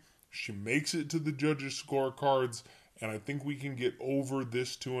right, she makes it to the judges' scorecards, and I think we can get over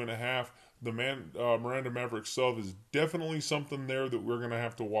this 2.5. The Miranda Maverick sub is definitely something there that we're going to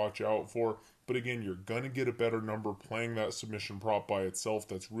have to watch out for. But again, you're going to get a better number playing that submission prop by itself.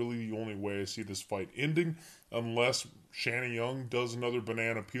 That's really the only way I see this fight ending, unless Shanna Young does another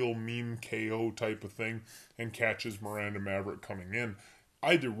banana peel meme KO type of thing and catches Miranda Maverick coming in.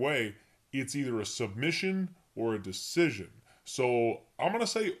 Either way, it's either a submission or a decision. So I'm going to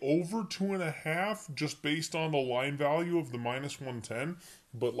say over 2.5 just based on the line value of the minus 110.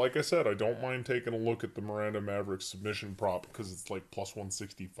 But like I said, I don't mind taking a look at the Miranda Maverick submission prop because it's like plus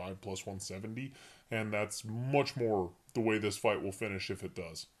 165, plus 170. And that's much more the way this fight will finish if it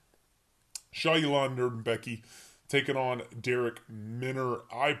does. Shayilan Nuerdanbieke taking on Darrick Minner.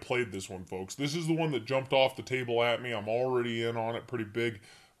 I played this one, folks. This is the one that jumped off the table at me. I'm already in on it pretty big.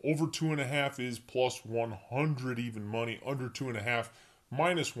 Over 2.5 is plus 100 even money. Under 2.5,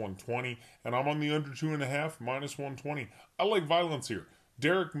 minus 120. And I'm on the under 2.5, minus 120. I like violence here.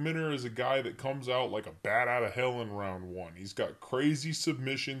 Darrick Minner is a guy that comes out like a bat out of hell in round one. He's got crazy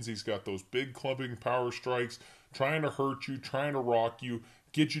submissions. He's got those big clubbing power strikes, trying to hurt you, trying to rock you,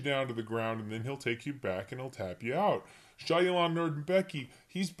 get you down to the ground, and then he'll take you back and he'll tap you out. Shayilan Nuerdanbieke,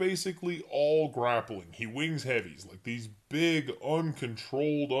 he's basically all grappling. He wings heavies, like these big,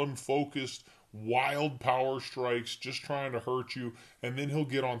 uncontrolled, unfocused, wild power strikes, just trying to hurt you, and then he'll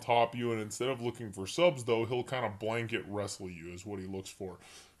get on top of you, and instead of looking for subs, though, he'll kind of blanket wrestle you is what he looks for.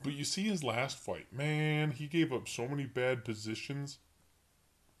 But you see his last fight, man, he gave up so many bad positions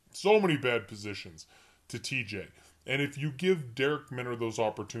to TJ. And if you give Darrick Minner those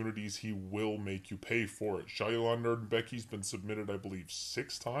opportunities, he will make you pay for it. Shayilan Nuerdanbieke's been submitted, I believe,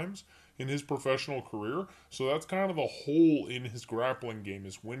 6 times in his professional career. So that's kind of the hole in his grappling game,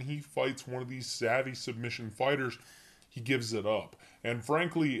 is when he fights one of these savvy submission fighters, he gives it up. And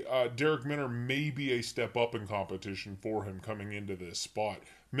frankly, Darrick Minner may be a step up in competition for him coming into this spot.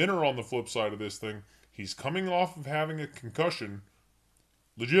 Minner, on the flip side of this thing, he's coming off of having a concussion.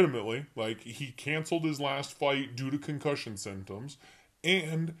 Legitimately, like, he canceled his last fight due to concussion symptoms,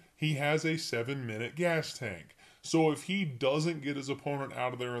 and he has a 7-minute gas tank. So if he doesn't get his opponent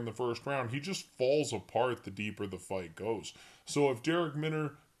out of there in the first round, he just falls apart the deeper the fight goes. So if Darrick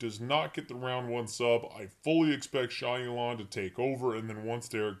Minner does not get the round 1 sub, I fully expect Sha Yilan to take over, and then once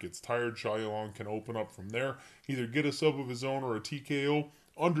Darrick gets tired, Sha Yilan can open up from there, either get a sub of his own or a TKO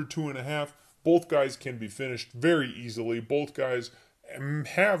under 2.5. Both guys can be finished very easily. Both guys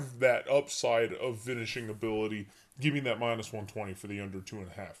have that upside of finishing ability. Give me that minus 120 for the under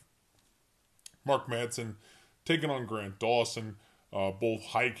 2.5. Mark Madsen taking on Grant Dawson. Both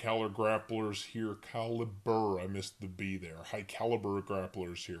high caliber grapplers here. I missed the B there. High caliber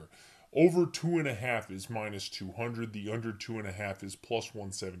grapplers here. Over 2.5 is minus 200. The under 2.5 is plus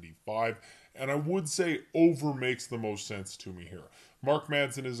 175. And I would say over makes the most sense to me here. Mark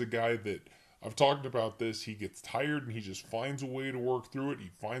Madsen is a guy that, I've talked about this, he gets tired and he just finds a way to work through it. He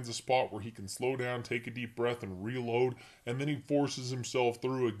finds a spot where he can slow down, take a deep breath, and reload, and then he forces himself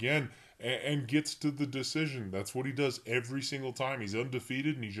through again and gets to the decision. That's what he does every single time. He's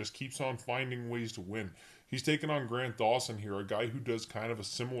undefeated and he just keeps on finding ways to win. He's taking on Grant Dawson here, a guy who does kind of a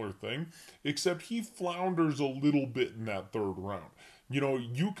similar thing, except he flounders a little bit in that third round. You know,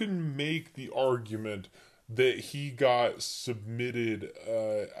 you can make the argument that he got submitted,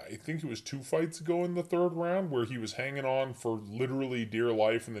 I think it was 2 fights ago in the third round, where he was hanging on for literally dear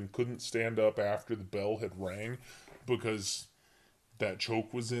life and then couldn't stand up after the bell had rang because that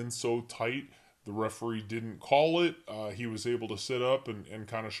choke was in so tight. The referee didn't call it. He was able to sit up and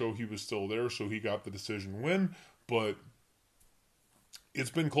kind of show he was still there, so he got the decision win. But it's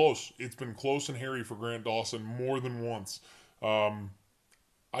been close. It's been close and hairy for Grant Dawson more than once.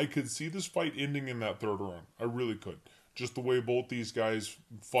 I could see this fight ending in that third round. I really could. Just the way both these guys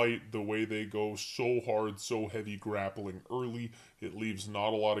fight, the way they go so hard, so heavy grappling early, it leaves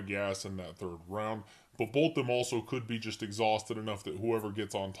not a lot of gas in that third round. But both of them also could be just exhausted enough that whoever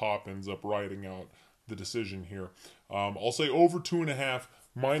gets on top ends up riding out the decision here. I'll say over 2.5,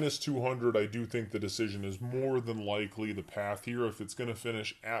 minus 200. I do think the decision is more than likely the path here. If it's going to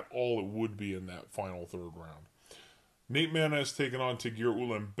finish at all, it would be in that final third round. Nate Maness taking on Tagir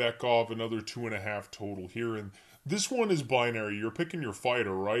Ulanbekov, another 2.5 total here. And this one is binary. You're picking your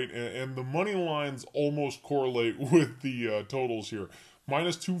fighter, right? And the money lines almost correlate with the totals here.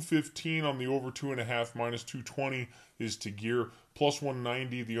 Minus 215 on the over 2.5, minus 220 is Tagir. Plus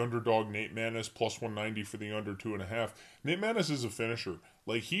 190, the underdog Nate Maness, plus 190 for the under 2.5. Nate Maness is a finisher.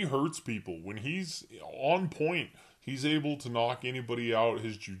 Like, he hurts people. When he's on point, he's able to knock anybody out.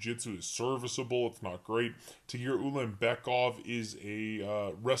 His jiu-jitsu is serviceable. It's not great. Tagir Ulanbekov is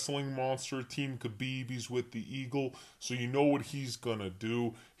a wrestling monster. Team Khabib, he's with the Eagle, so you know what he's going to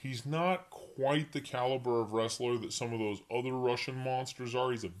do. He's not quite the caliber of wrestler that some of those other Russian monsters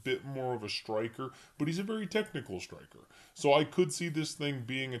are. He's a bit more of a striker, but he's a very technical striker. So I could see this thing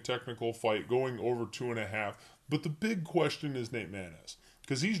being a technical fight, going over 2.5. But the big question is Nate Maness,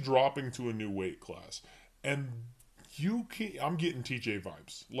 because he's dropping to a new weight class. And I'm getting TJ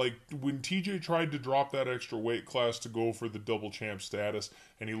vibes. Like, when TJ tried to drop that extra weight class to go for the double champ status,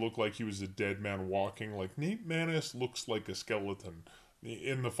 and he looked like he was a dead man walking, like, Nate Maness looks like a skeleton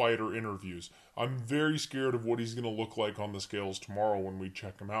in the fighter interviews. I'm very scared of what he's going to look like on the scales tomorrow when we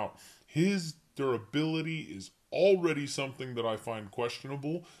check him out. His durability is already something that I find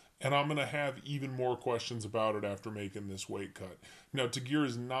questionable, and I'm going to have even more questions about it after making this weight cut. Now, Tagir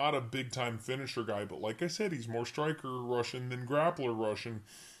is not a big-time finisher guy, but like I said, he's more striker Russian than grappler Russian.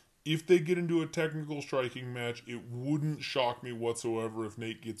 If they get into a technical striking match, it wouldn't shock me whatsoever if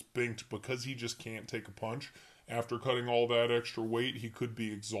Nate gets binked, because he just can't take a punch. After cutting all that extra weight, he could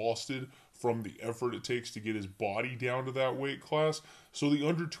be exhausted from the effort it takes to get his body down to that weight class. So the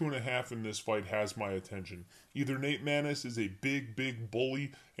under 2.5 in this fight has my attention. Either Nate Maness is a big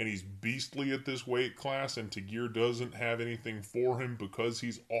bully and he's beastly at this weight class and Tagir doesn't have anything for him because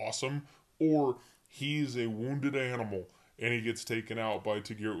he's awesome, or he's a wounded animal and he gets taken out by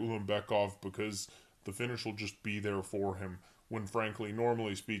Tagir Ulanbekov because the finish will just be there for him. When frankly,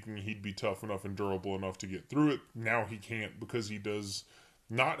 normally speaking, he'd be tough enough and durable enough to get through it. Now he can't, because he does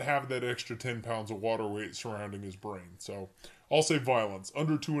not have that extra 10 pounds of water weight surrounding his brain. So I'll say violence,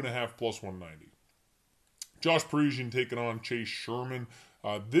 under 2.5 plus 190. Josh Parisian taking on Chase Sherman.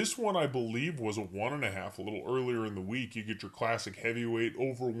 This one, I believe, was a 1.5 a little earlier in the week. You get your classic heavyweight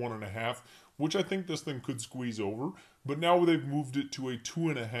over 1.5, which I think this thing could squeeze over. But now they've moved it to a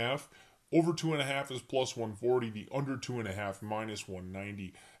 2.5. Over 2.5 is plus 140, the under 2.5 minus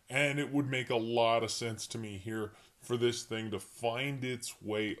 190. And it would make a lot of sense to me here for this thing to find its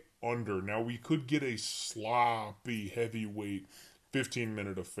way under. Now, we could get a sloppy heavyweight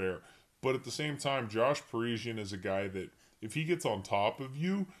 15-minute affair. But at the same time, Josh Parisian is a guy that if he gets on top of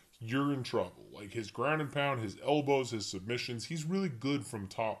you, you're in trouble. Like his ground and pound, his elbows, his submissions, he's really good from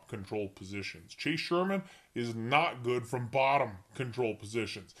top control positions. Chase Sherman is not good from bottom control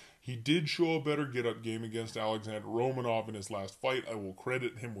positions. He did show a better get-up game against Alexander Romanov in his last fight. I will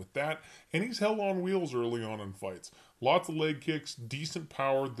credit him with that. And he's held on wheels early on in fights. Lots of leg kicks, decent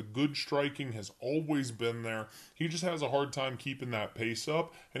power. The good striking has always been there. He just has a hard time keeping that pace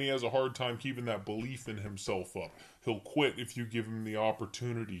up, and he has a hard time keeping that belief in himself up. He'll quit if you give him the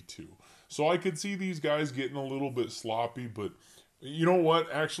opportunity to. So I could see these guys getting a little bit sloppy, but you know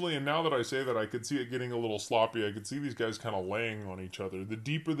what, actually, and now that I say that, I could see it getting a little sloppy. I could see these guys kind of laying on each other. The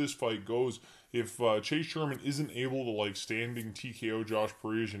deeper this fight goes, if Chase Sherman isn't able to, like, standing TKO Josh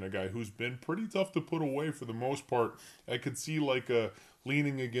Parisian, a guy who's been pretty tough to put away for the most part, I could see, like, a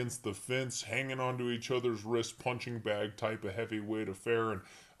leaning against the fence, hanging onto each other's wrist, punching bag type of heavyweight affair, and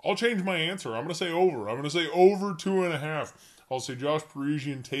I'll change my answer. I'm going to say over. I'm going to say over 2.5. I'll say Josh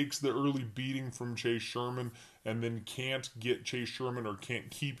Parisian takes the early beating from Chase Sherman and then can't get Chase Sherman or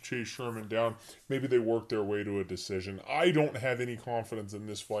can't keep Chase Sherman down. Maybe they work their way to a decision. I don't have any confidence in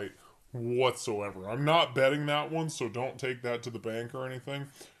this fight whatsoever. I'm not betting that one, so don't take that to the bank or anything.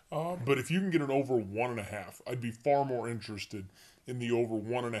 But if you can get an over 1.5, I'd be far more interested in the over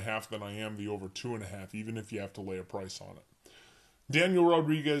 1.5 than I am the over 2.5, even if you have to lay a price on it. Daniel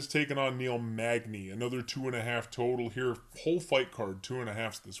Rodriguez taking on Neil Magny. Another 2.5 total here. Whole fight card,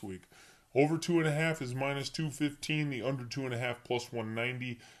 2.5s this week. Over 2.5 is minus 215. The under 2.5 plus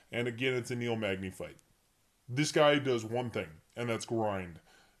 190. And again, it's a Neil Magny fight. This guy does one thing, and that's grind.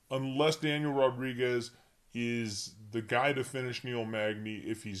 Unless Daniel Rodriguez is the guy to finish Neil Magny,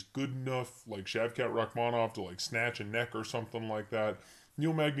 if he's good enough, like Shavkat Rakhmonov, to like snatch a neck or something like that,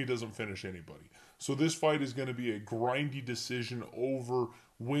 Neil Magny doesn't finish anybody. So this fight is going to be a grindy decision over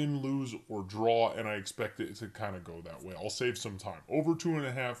win, lose, or draw, and I expect it to kind of go that way. I'll save some time. Over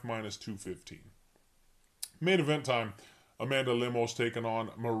 2.5 minus 215. Main event time. Amanda Lemos taking on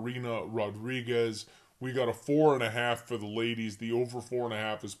Marina Rodriguez. We got a 4.5 for the ladies. The over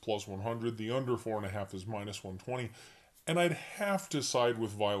 4.5 is plus 100. The under 4.5 is minus 120. And I'd have to side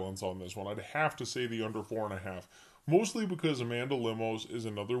with violence on this one. I'd have to say the under 4.5. Mostly because Amanda Lemos is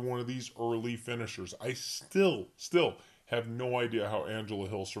another one of these early finishers. I still have no idea how Angela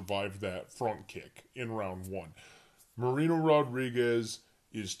Hill survived that front kick in round 1. Marina Rodriguez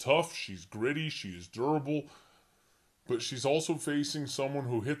is tough. She's gritty. She is durable. But she's also facing someone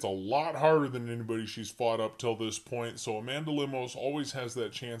who hits a lot harder than anybody she's fought up till this point. So Amanda Lemos always has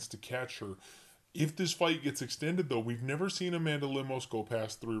that chance to catch her. If this fight gets extended, though, we've never seen Amanda Lemos go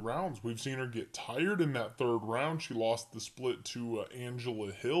past 3 rounds. We've seen her get tired in that 3rd round. She lost the split to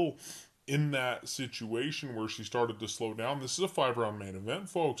Angela Hill in that situation where she started to slow down. This is a 5-round main event,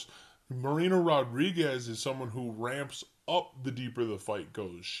 folks. Marina Rodriguez is someone who ramps up the deeper the fight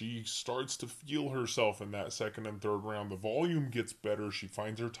goes. She starts to feel herself in that 2nd and 3rd round. The volume gets better. She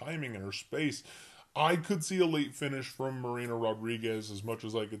finds her timing and her space. I could see a late finish from Marina Rodriguez as much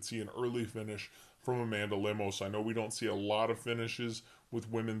as I could see an early finish from Amanda Lemos. I know we don't see a lot of finishes with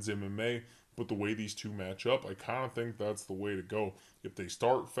women's MMA, but the way these two match up, I kind of think that's the way to go. If they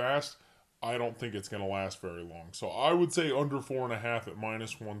start fast, I don't think it's going to last very long. So I would say under 4.5 at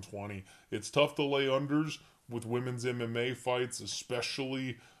minus 120. It's tough to lay unders with women's MMA fights,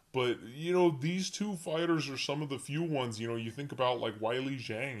 especially. But, you know, these two fighters are some of the few ones. You know, you think about, like, Weili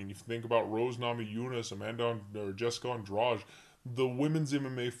Zhang, and you think about Rose Namajunas, Jessica Andrade, the women's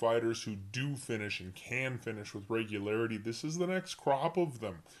MMA fighters who do finish and can finish with regularity. This is the next crop of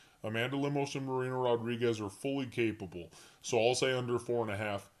them. Amanda Lemos and Marina Rodriguez are fully capable. So I'll say under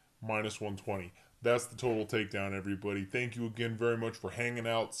 4.5, minus 120. That's the total takedown, everybody. Thank you again very much for hanging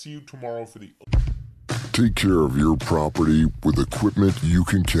out. See you tomorrow for the... Take care of your property with equipment you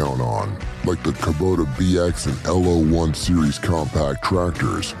can count on, like the Kubota BX and LO1 series compact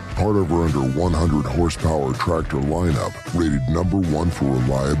tractors, part of our under 100 horsepower tractor lineup, rated #1 for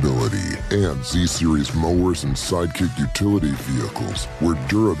reliability, and Z-series mowers and Sidekick utility vehicles, where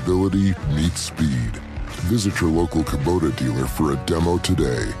durability meets speed. Visit your local Kubota dealer for a demo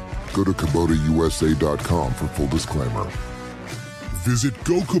today. Go to KubotaUSA.com for full disclaimer. Visit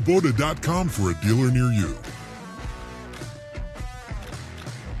GoKubota.com for a dealer near you.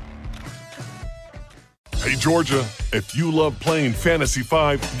 Hey Georgia, if you love playing Fantasy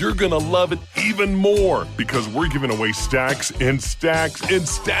 5, you're gonna love it even more because we're giving away stacks and stacks and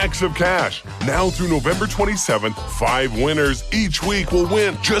stacks of cash. Now through November 27th, 5 winners each week will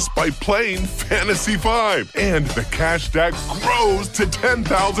win just by playing Fantasy 5. And the cash stack grows to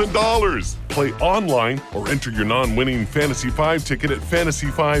 $10,000. Play online or enter your non-winning Fantasy 5 ticket at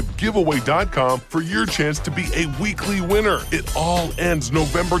fantasy5giveaway.com for your chance to be a weekly winner. It all ends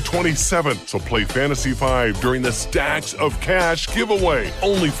November 27th, so play Fantasy 5 during the Stacks of Cash giveaway,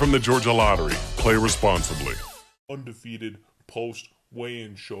 only from the Georgia Lottery. Play responsibly. Undefeated post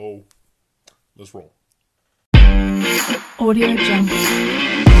weigh-in show. Let's roll. Audio Jungle.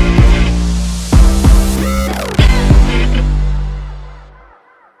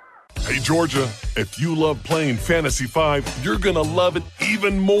 Hey Georgia, if you love playing Fantasy 5, you're gonna love it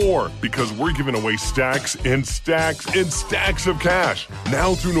even more because we're giving away stacks and stacks and stacks of cash.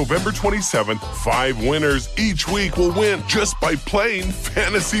 Now through November 27th, 5 winners each week will win just by playing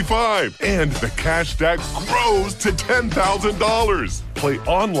Fantasy 5. And the cash stack grows to $10,000. Play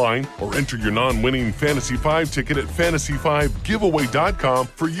online or enter your non-winning Fantasy 5 ticket at fantasy5giveaway.com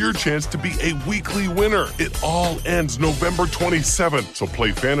for your chance to be a weekly winner. It all ends November 27th, so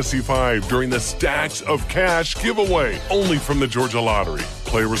play Fantasy 5 during the Stacks of Cash giveaway, only from the Georgia Lottery.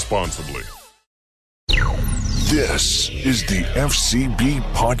 Play responsibly. This is the FCB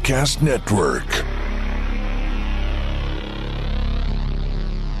Podcast Network.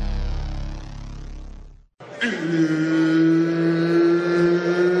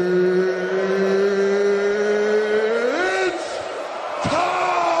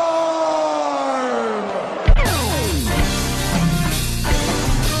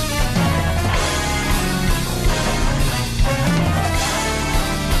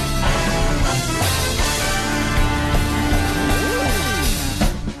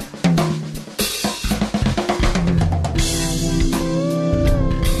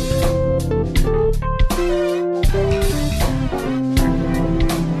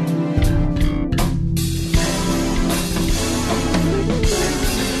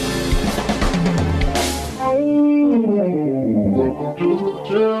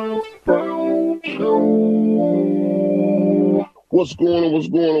 What's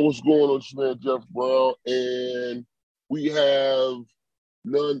going on? It's man Jeff Brown, and we have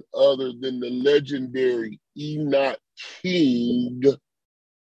none other than the legendary Enoch King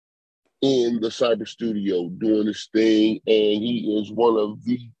in the cyber studio doing his thing, and he is one of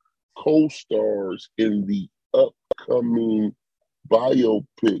the co-stars in the upcoming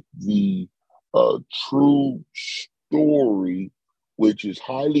biopic, The True Story, which is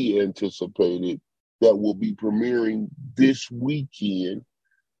highly anticipated, that will be premiering this weekend,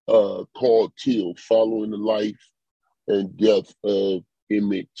 called Till, following the life and death of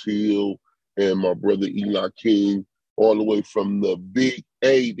Emmett Till and my brother Enoch King, all the way from the Big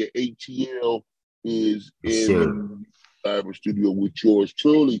A. The ATL is in the cyber studio with yours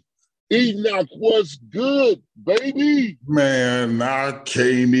truly. Enoch, what's good, baby? Man, I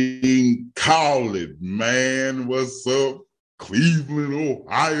can't even call it, man. What's up, Cleveland,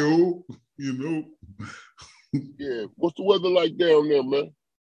 Ohio? You know. Yeah, what's the weather like down there, man?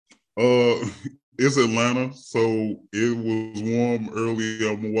 It's Atlanta, so it was warm early.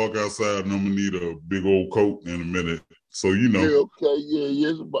 I'm gonna walk outside and I'm gonna need a big old coat in a minute. So you know. Yeah, okay,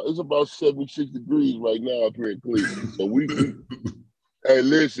 yeah. It's about 76 degrees right now up here in Cleveland. So we hey,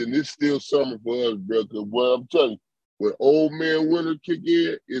 listen, it's still summer for us, bro. Cause what I'm telling you, when old man winter kick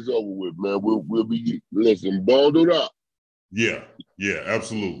in, it's over with, man. We'll be bundled up. Yeah,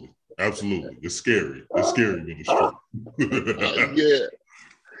 absolutely. It's scary. It's scary, but it's true.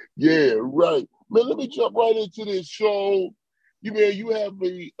 Yeah, right. Man, let me jump right into this show. You have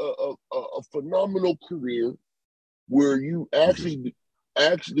a phenomenal career where you actually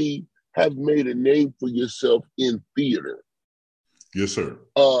have made a name for yourself in theater. Yes, sir.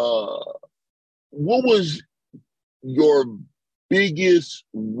 What was your biggest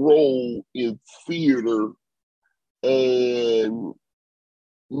role in theater, and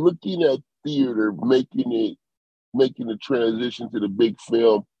looking at theater, making the transition to the big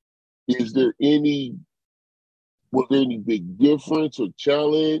film? Was there any big difference or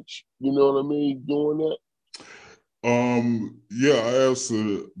challenge? You know what I mean, doing that? Yeah, I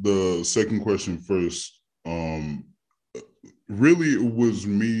answer the second question first. Really, it was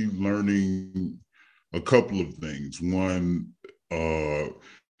me learning a couple of things. One, the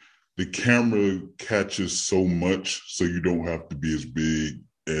camera catches so much, so you don't have to be as big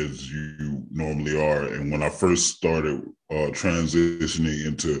as you normally are. And when I first started transitioning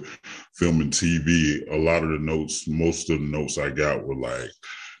into film and TV, most of the notes I got were like,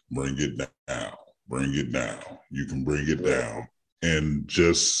 bring it down, you can bring it down. And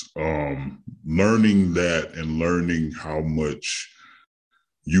just learning that and learning how much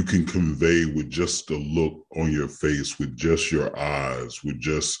you can convey with just a look on your face, with just your eyes, with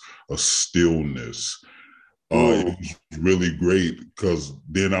just a stillness. It was really great because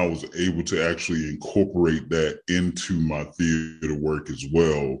then I was able to actually incorporate that into my theater work as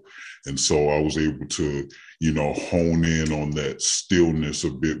well. And so I was able to, hone in on that stillness a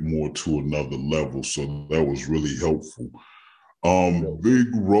bit more to another level. So that was really helpful. Big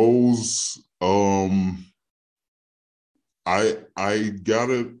roles. I got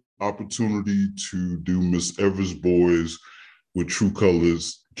an opportunity to do Miss Evers Boys with True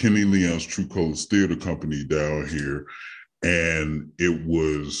Colors, Kenny Leon's True Colors Theater Company down here. And it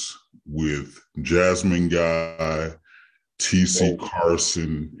was with Jasmine Guy, T.C.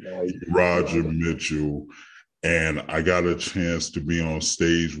 Carson, Roger Mitchell. And I got a chance to be on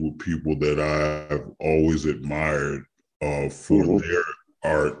stage with people that I've always admired for their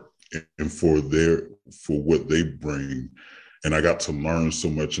art and for what they bring. And I got to learn so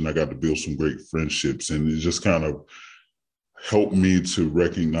much, and I got to build some great friendships. And it just kind of helped me to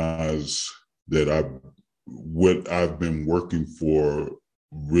recognize that what I've been working for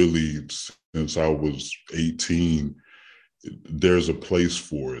really since I was 18, there's a place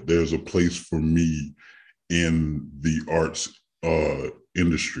for it. There's a place for me in the arts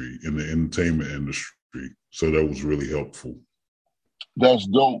industry, in the entertainment industry. So that was really helpful. That's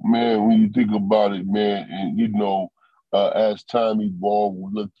dope, man, when you think about it, man. And, as time evolved, we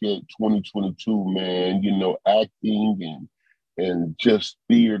look at 2022, man, acting and just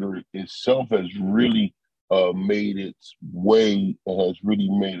theater itself has really made its way and has really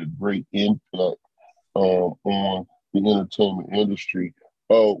made a great impact on the entertainment industry.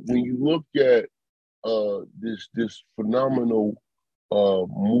 When you look at this phenomenal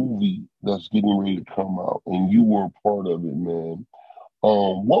movie that's getting ready to come out, and you were a part of it, man,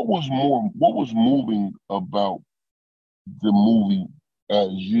 what was moving about the movie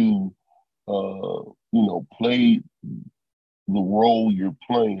as you played the role you're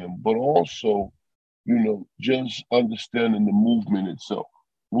playing, but also, just understanding the movement itself?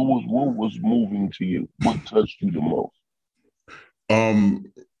 What was moving to you? What touched you the most?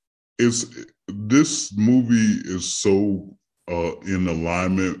 This movie is so in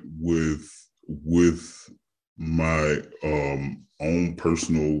alignment with my own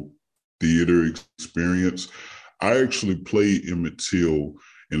personal theater experience. I actually played Emmett Till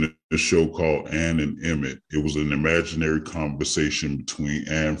in a show called Anne and Emmett. It was an imaginary conversation between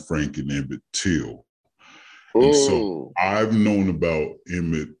Anne Frank and Emmett Till. And so I've known about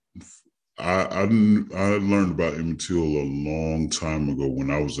Emmett. I learned about Emmett Till a long time ago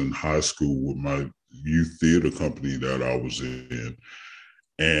when I was in high school with my youth theater company that I was in.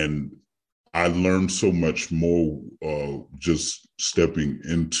 And I learned so much more just stepping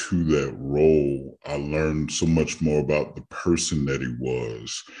into that role. I learned so much more about the person that he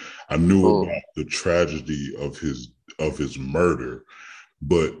was. I knew about the tragedy of his murder,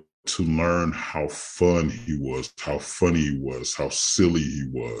 but to learn how fun he was, how funny he was, how silly he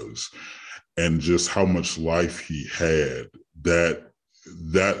was, and just how much life he had, that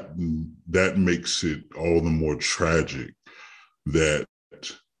makes it all the more tragic that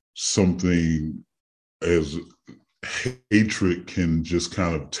something as hatred can just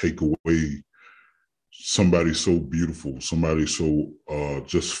kind of take away somebody so beautiful, somebody so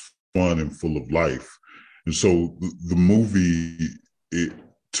just fun and full of life. And so the movie,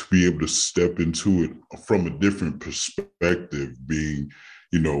 to be able to step into it from a different perspective, being,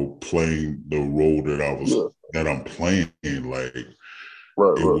 playing the role that I'm playing, like it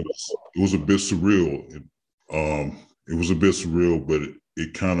was a bit surreal. It was a bit surreal, but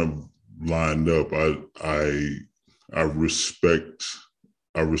it kind of lined up. I respect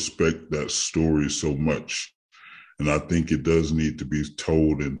that story so much, and I think it does need to be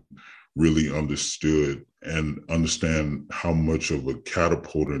told and really understood, and understand how much of a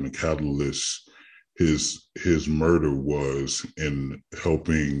catapult and a catalyst his murder was in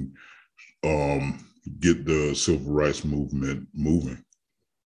helping get the civil rights movement moving.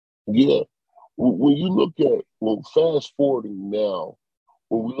 Yeah. When you look at, fast forwarding now,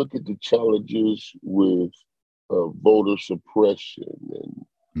 when we look at the challenges with voter suppression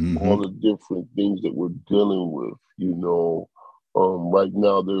and all the different things that we're dealing with, right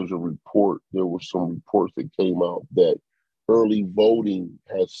now there were some reports that came out that early voting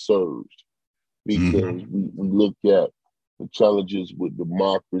has surged because we look at the challenges with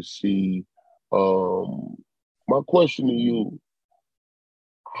democracy. My question to you,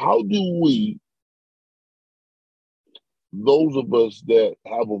 how do we, those of us that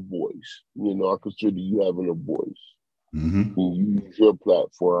have a voice, I consider you having a voice. You use your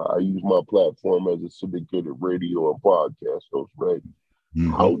platform. I use my platform as a syndicated radio and podcast host, right?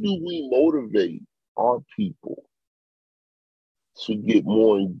 How do we motivate our people to get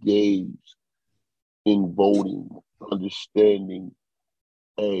more engaged in voting, understanding,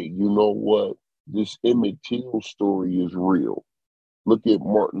 hey, you know what? This Emmett Till story is real. Look at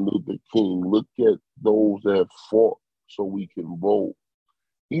Martin Luther King. Look at those that have fought so we can vote.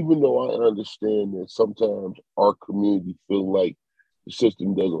 Even though I understand that sometimes our community feel like the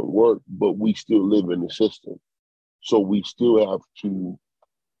system doesn't work, but we still live in the system. So we still have to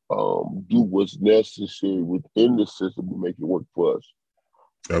do what's necessary within the system to make it work for us.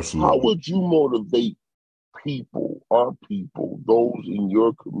 Absolutely. How would you motivate people, our people, those in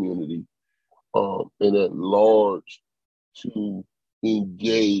your community, and at large, to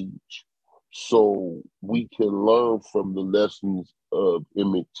engage so we can learn from the lessons of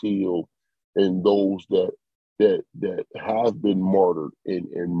Emmett Till and those that have been martyred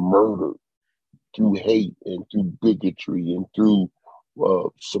and murdered through hate and through bigotry and through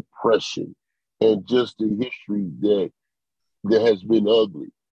suppression, and just the history that has been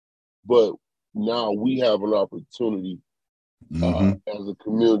ugly. But now we have an opportunity as a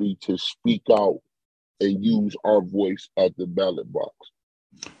community to speak out and use our voice at the ballot box.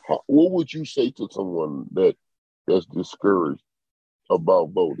 What would you say to someone that's discouraged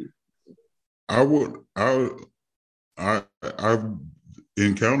about voting? I've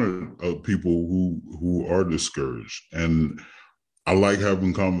encountered people who are discouraged, and I like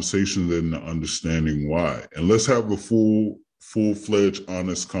having conversations and understanding why. And let's have a full-fledged,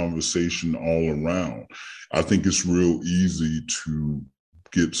 honest conversation all around. I think it's real easy to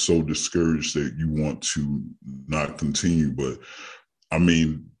get so discouraged that you want to not continue. But I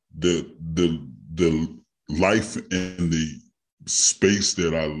mean, the life and the space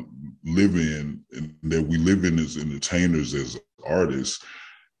that I live in and that we live in as entertainers, as artists,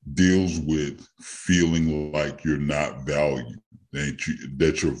 deals with feeling like you're not valued,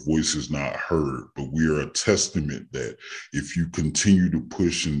 that your voice is not heard. But we are a testament that if you continue to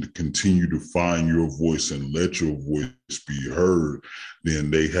push and continue to find your voice and let your voice be heard, then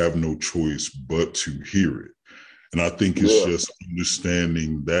they have no choice but to hear it. And I think it's just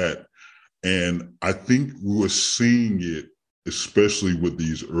understanding that. And I think we're seeing it, especially with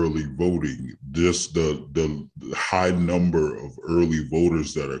these early voting, just the high number of early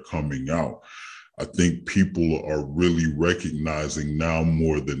voters that are coming out. I think people are really recognizing now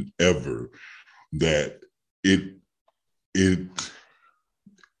more than ever that it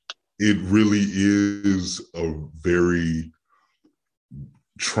really is a very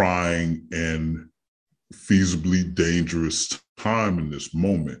trying and feasibly dangerous time in this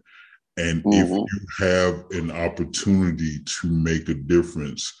moment. And if you have an opportunity to make a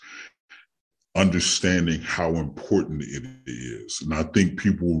difference, understanding how important it is. And I think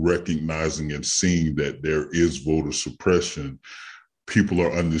people recognizing and seeing that there is voter suppression, people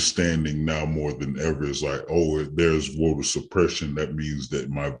are understanding now more than ever. It's like, oh, if there's voter suppression, that means that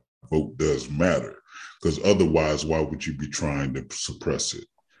my vote does matter. Because otherwise, why would you be trying to suppress it?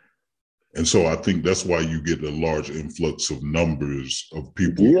 And so I think that's why you get a large influx of numbers of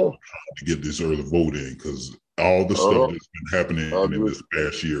people trying to get this early vote in, because all the stuff that's been happening in this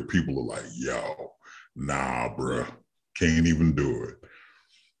past year, people are like, yo, nah, bruh, can't even do it.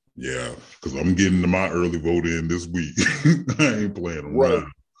 Yeah, because I'm getting my early vote in this week. I ain't playing around.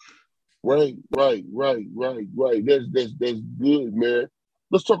 Right. That's good, man.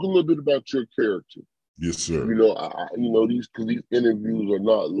 Let's talk a little bit about your character. Yes, sir. These interviews are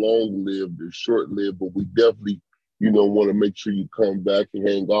not long-lived, they're short-lived, but we definitely, want to make sure you come back and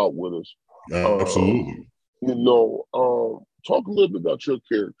hang out with us. Absolutely. Talk a little bit about your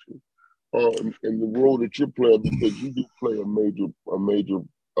character and the role that you're playing, because you do play a major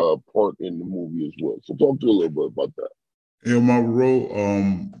part in the movie as well. So talk to a little bit about that. Yeah, my role,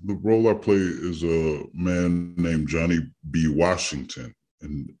 the role I play is a man named Johnny B. Washington,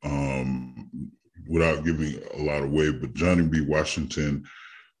 and without giving a lot away, but Johnny B. Washington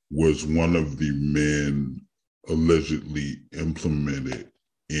was one of the men allegedly implemented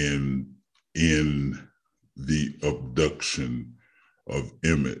in the abduction of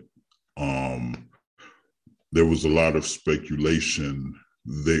Emmett. There was a lot of speculation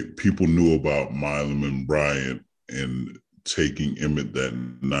that people knew about Milam and Bryant and taking Emmett that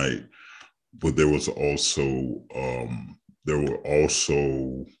night, but there was also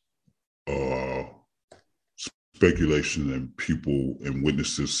speculation and people and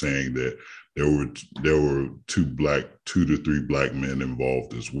witnesses saying that there were 2 to 3 black men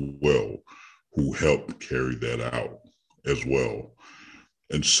involved as well, who helped carry that out as well.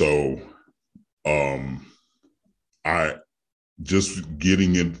 And so I just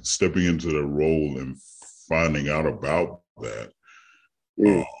stepping into the role and finding out about that,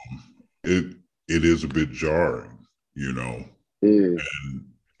 it is a bit jarring,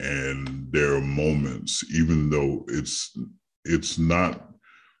 and there are moments, even though it's not,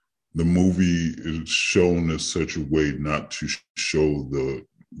 the movie is shown in such a way not to show the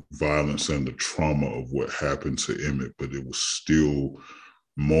violence and the trauma of what happened to Emmett, but it was still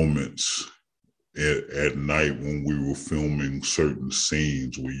moments at night when we were filming certain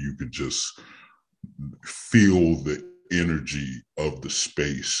scenes where you could just feel the energy of the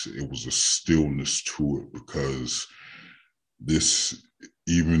space. It was a stillness to it, because this,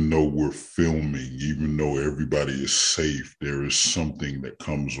 even though we're filming, even though everybody is safe, there is something that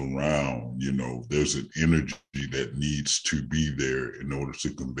comes around, you know, there's an energy that needs to be there in order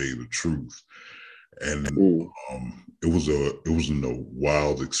to convey the truth. And it was a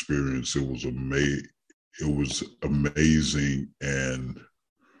wild experience. It was amazing, and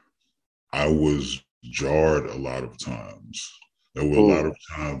I was jarred a lot of times. There were a lot of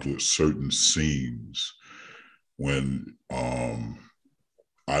times with certain scenes when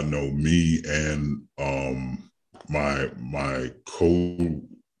I know me and my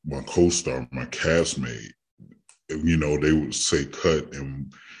co-star, my castmate, you know, they would say cut,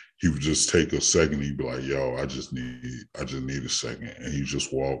 and he would just take a second. He'd be like, "Yo, I just need a second," and he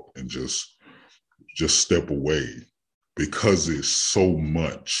just walk and just step away, because it's so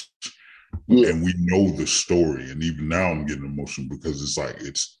much. Yeah. And we know the story, and even now I'm getting emotional, because it's like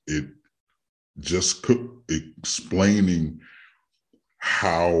it just explaining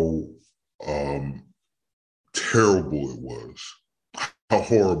how terrible it was, how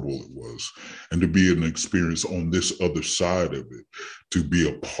horrible it was, and to be an experience on this other side of it, to be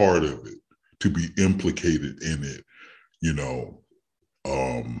a part of it, to be implicated in it, you know.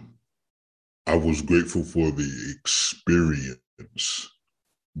 I was grateful for the experience,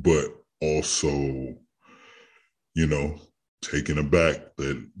 but also, you know, taken aback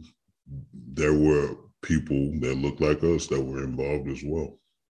that there were people that looked like us that were involved as well.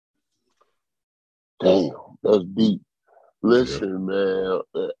 Damn, that's deep. Listen, man,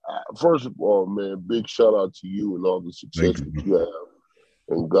 first of all, man, big shout out to you and all the success that you have,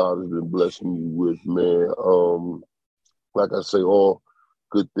 and God has been blessing you with, man. Like I say, all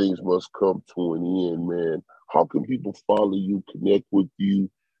good things must come to an end, man. How can people follow you, connect with you,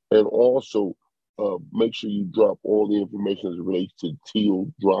 and also make sure you drop all the information as it relates to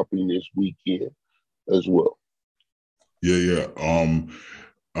Teal dropping this weekend as well? Yeah.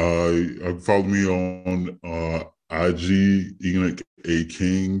 Follow me on IG, Enoch A.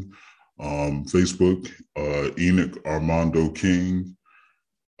 King, Facebook, Enoch Armando King.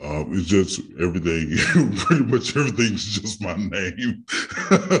 It's just everything, pretty much everything's just my name.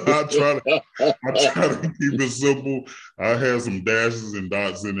 I try to keep it simple. I had some dashes and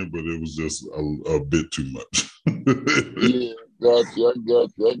dots in it, but it was just a bit too much. Yeah,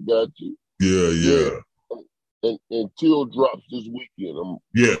 got you. Yeah. And Teal drops this weekend. I'm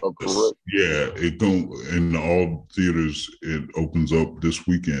correct. Yeah, it go in all theaters. It opens up this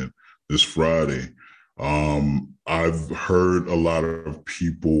weekend, this Friday. I've heard a lot of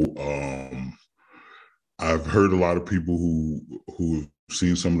people. Who've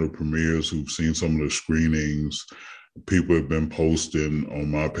seen some of the premieres, who've seen some of the screenings. People have been posting on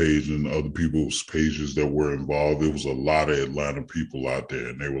my page and other people's pages that were involved. There was a lot of Atlanta people out there,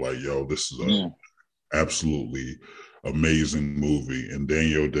 and they were like, "Yo, this is an absolutely amazing movie." And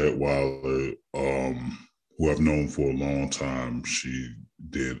Danielle Detweiler, who I've known for a long time, she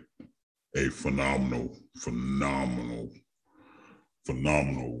did a phenomenal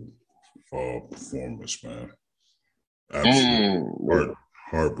performance, man. Absolutely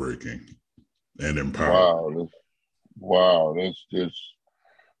heartbreaking and empowering. Wow, that's just,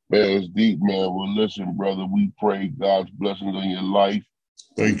 man, it's deep, man. Well, listen, brother, we pray God's blessings on your life.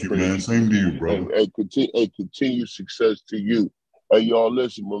 Thank you, man. Same to you, brother. And continue success to you. Hey, y'all,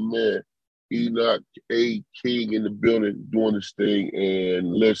 listen, my man, Enoch A. King in the building doing this thing.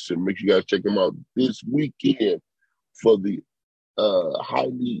 And listen, make sure you guys check him out this weekend for the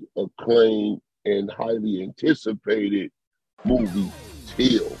highly acclaimed and highly anticipated movie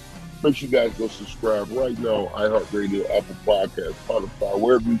Teal. Make sure you guys go subscribe right now. iHeartRadio, Apple Podcasts, Spotify,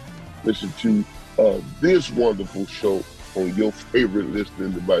 wherever you listen to this wonderful show on your favorite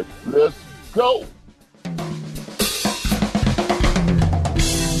listening device. Let's go.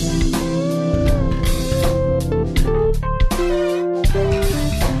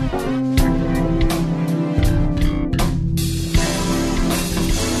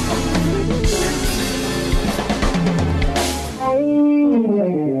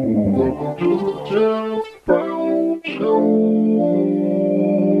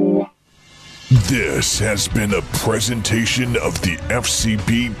 This has been a presentation of the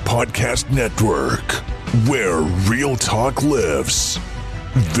FCB Podcast Network, where real talk lives.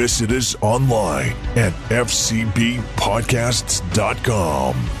 Visit us online at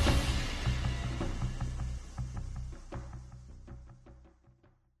fcbpodcasts.com.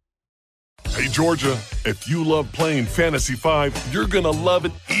 Hey, Georgia, if you love playing Fantasy 5, you're going to love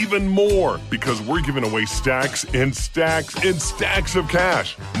it even more because we're giving away stacks and stacks and stacks of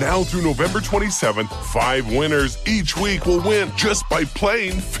cash. Now through November 27th, 5 winners each week will win just by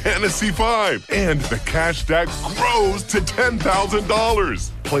playing Fantasy 5. And the cash stack grows to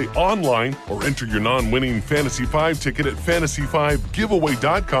 $10,000. Play online or enter your non-winning Fantasy 5 ticket at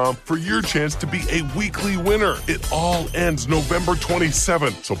fantasy5giveaway.com for your chance to be a weekly winner. It all ends November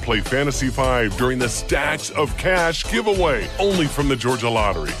 27th, so play Fantasy 5 during the Stacks of Cash giveaway, only from the Georgia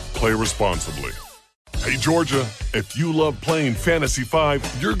Lottery. Play responsibly. Hey, Georgia, if you love playing Fantasy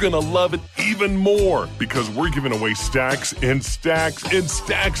 5, you're going to love it even more because we're giving away stacks and stacks and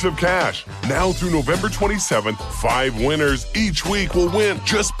stacks of cash. Now through November 27th, 5 winners each week will win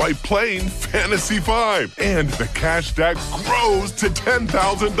just by playing Fantasy 5. And the cash stack grows to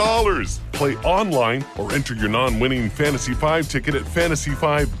 $10,000. Play online or enter your non-winning Fantasy 5 ticket at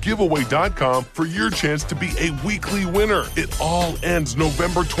fantasy5giveaway.com for your chance to be a weekly winner. It all ends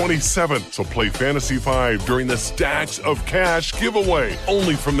November 27th, so play Fantasy 5 during the Stacks of Cash giveaway,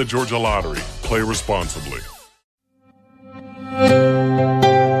 only from the Georgia Lottery. Play responsibly.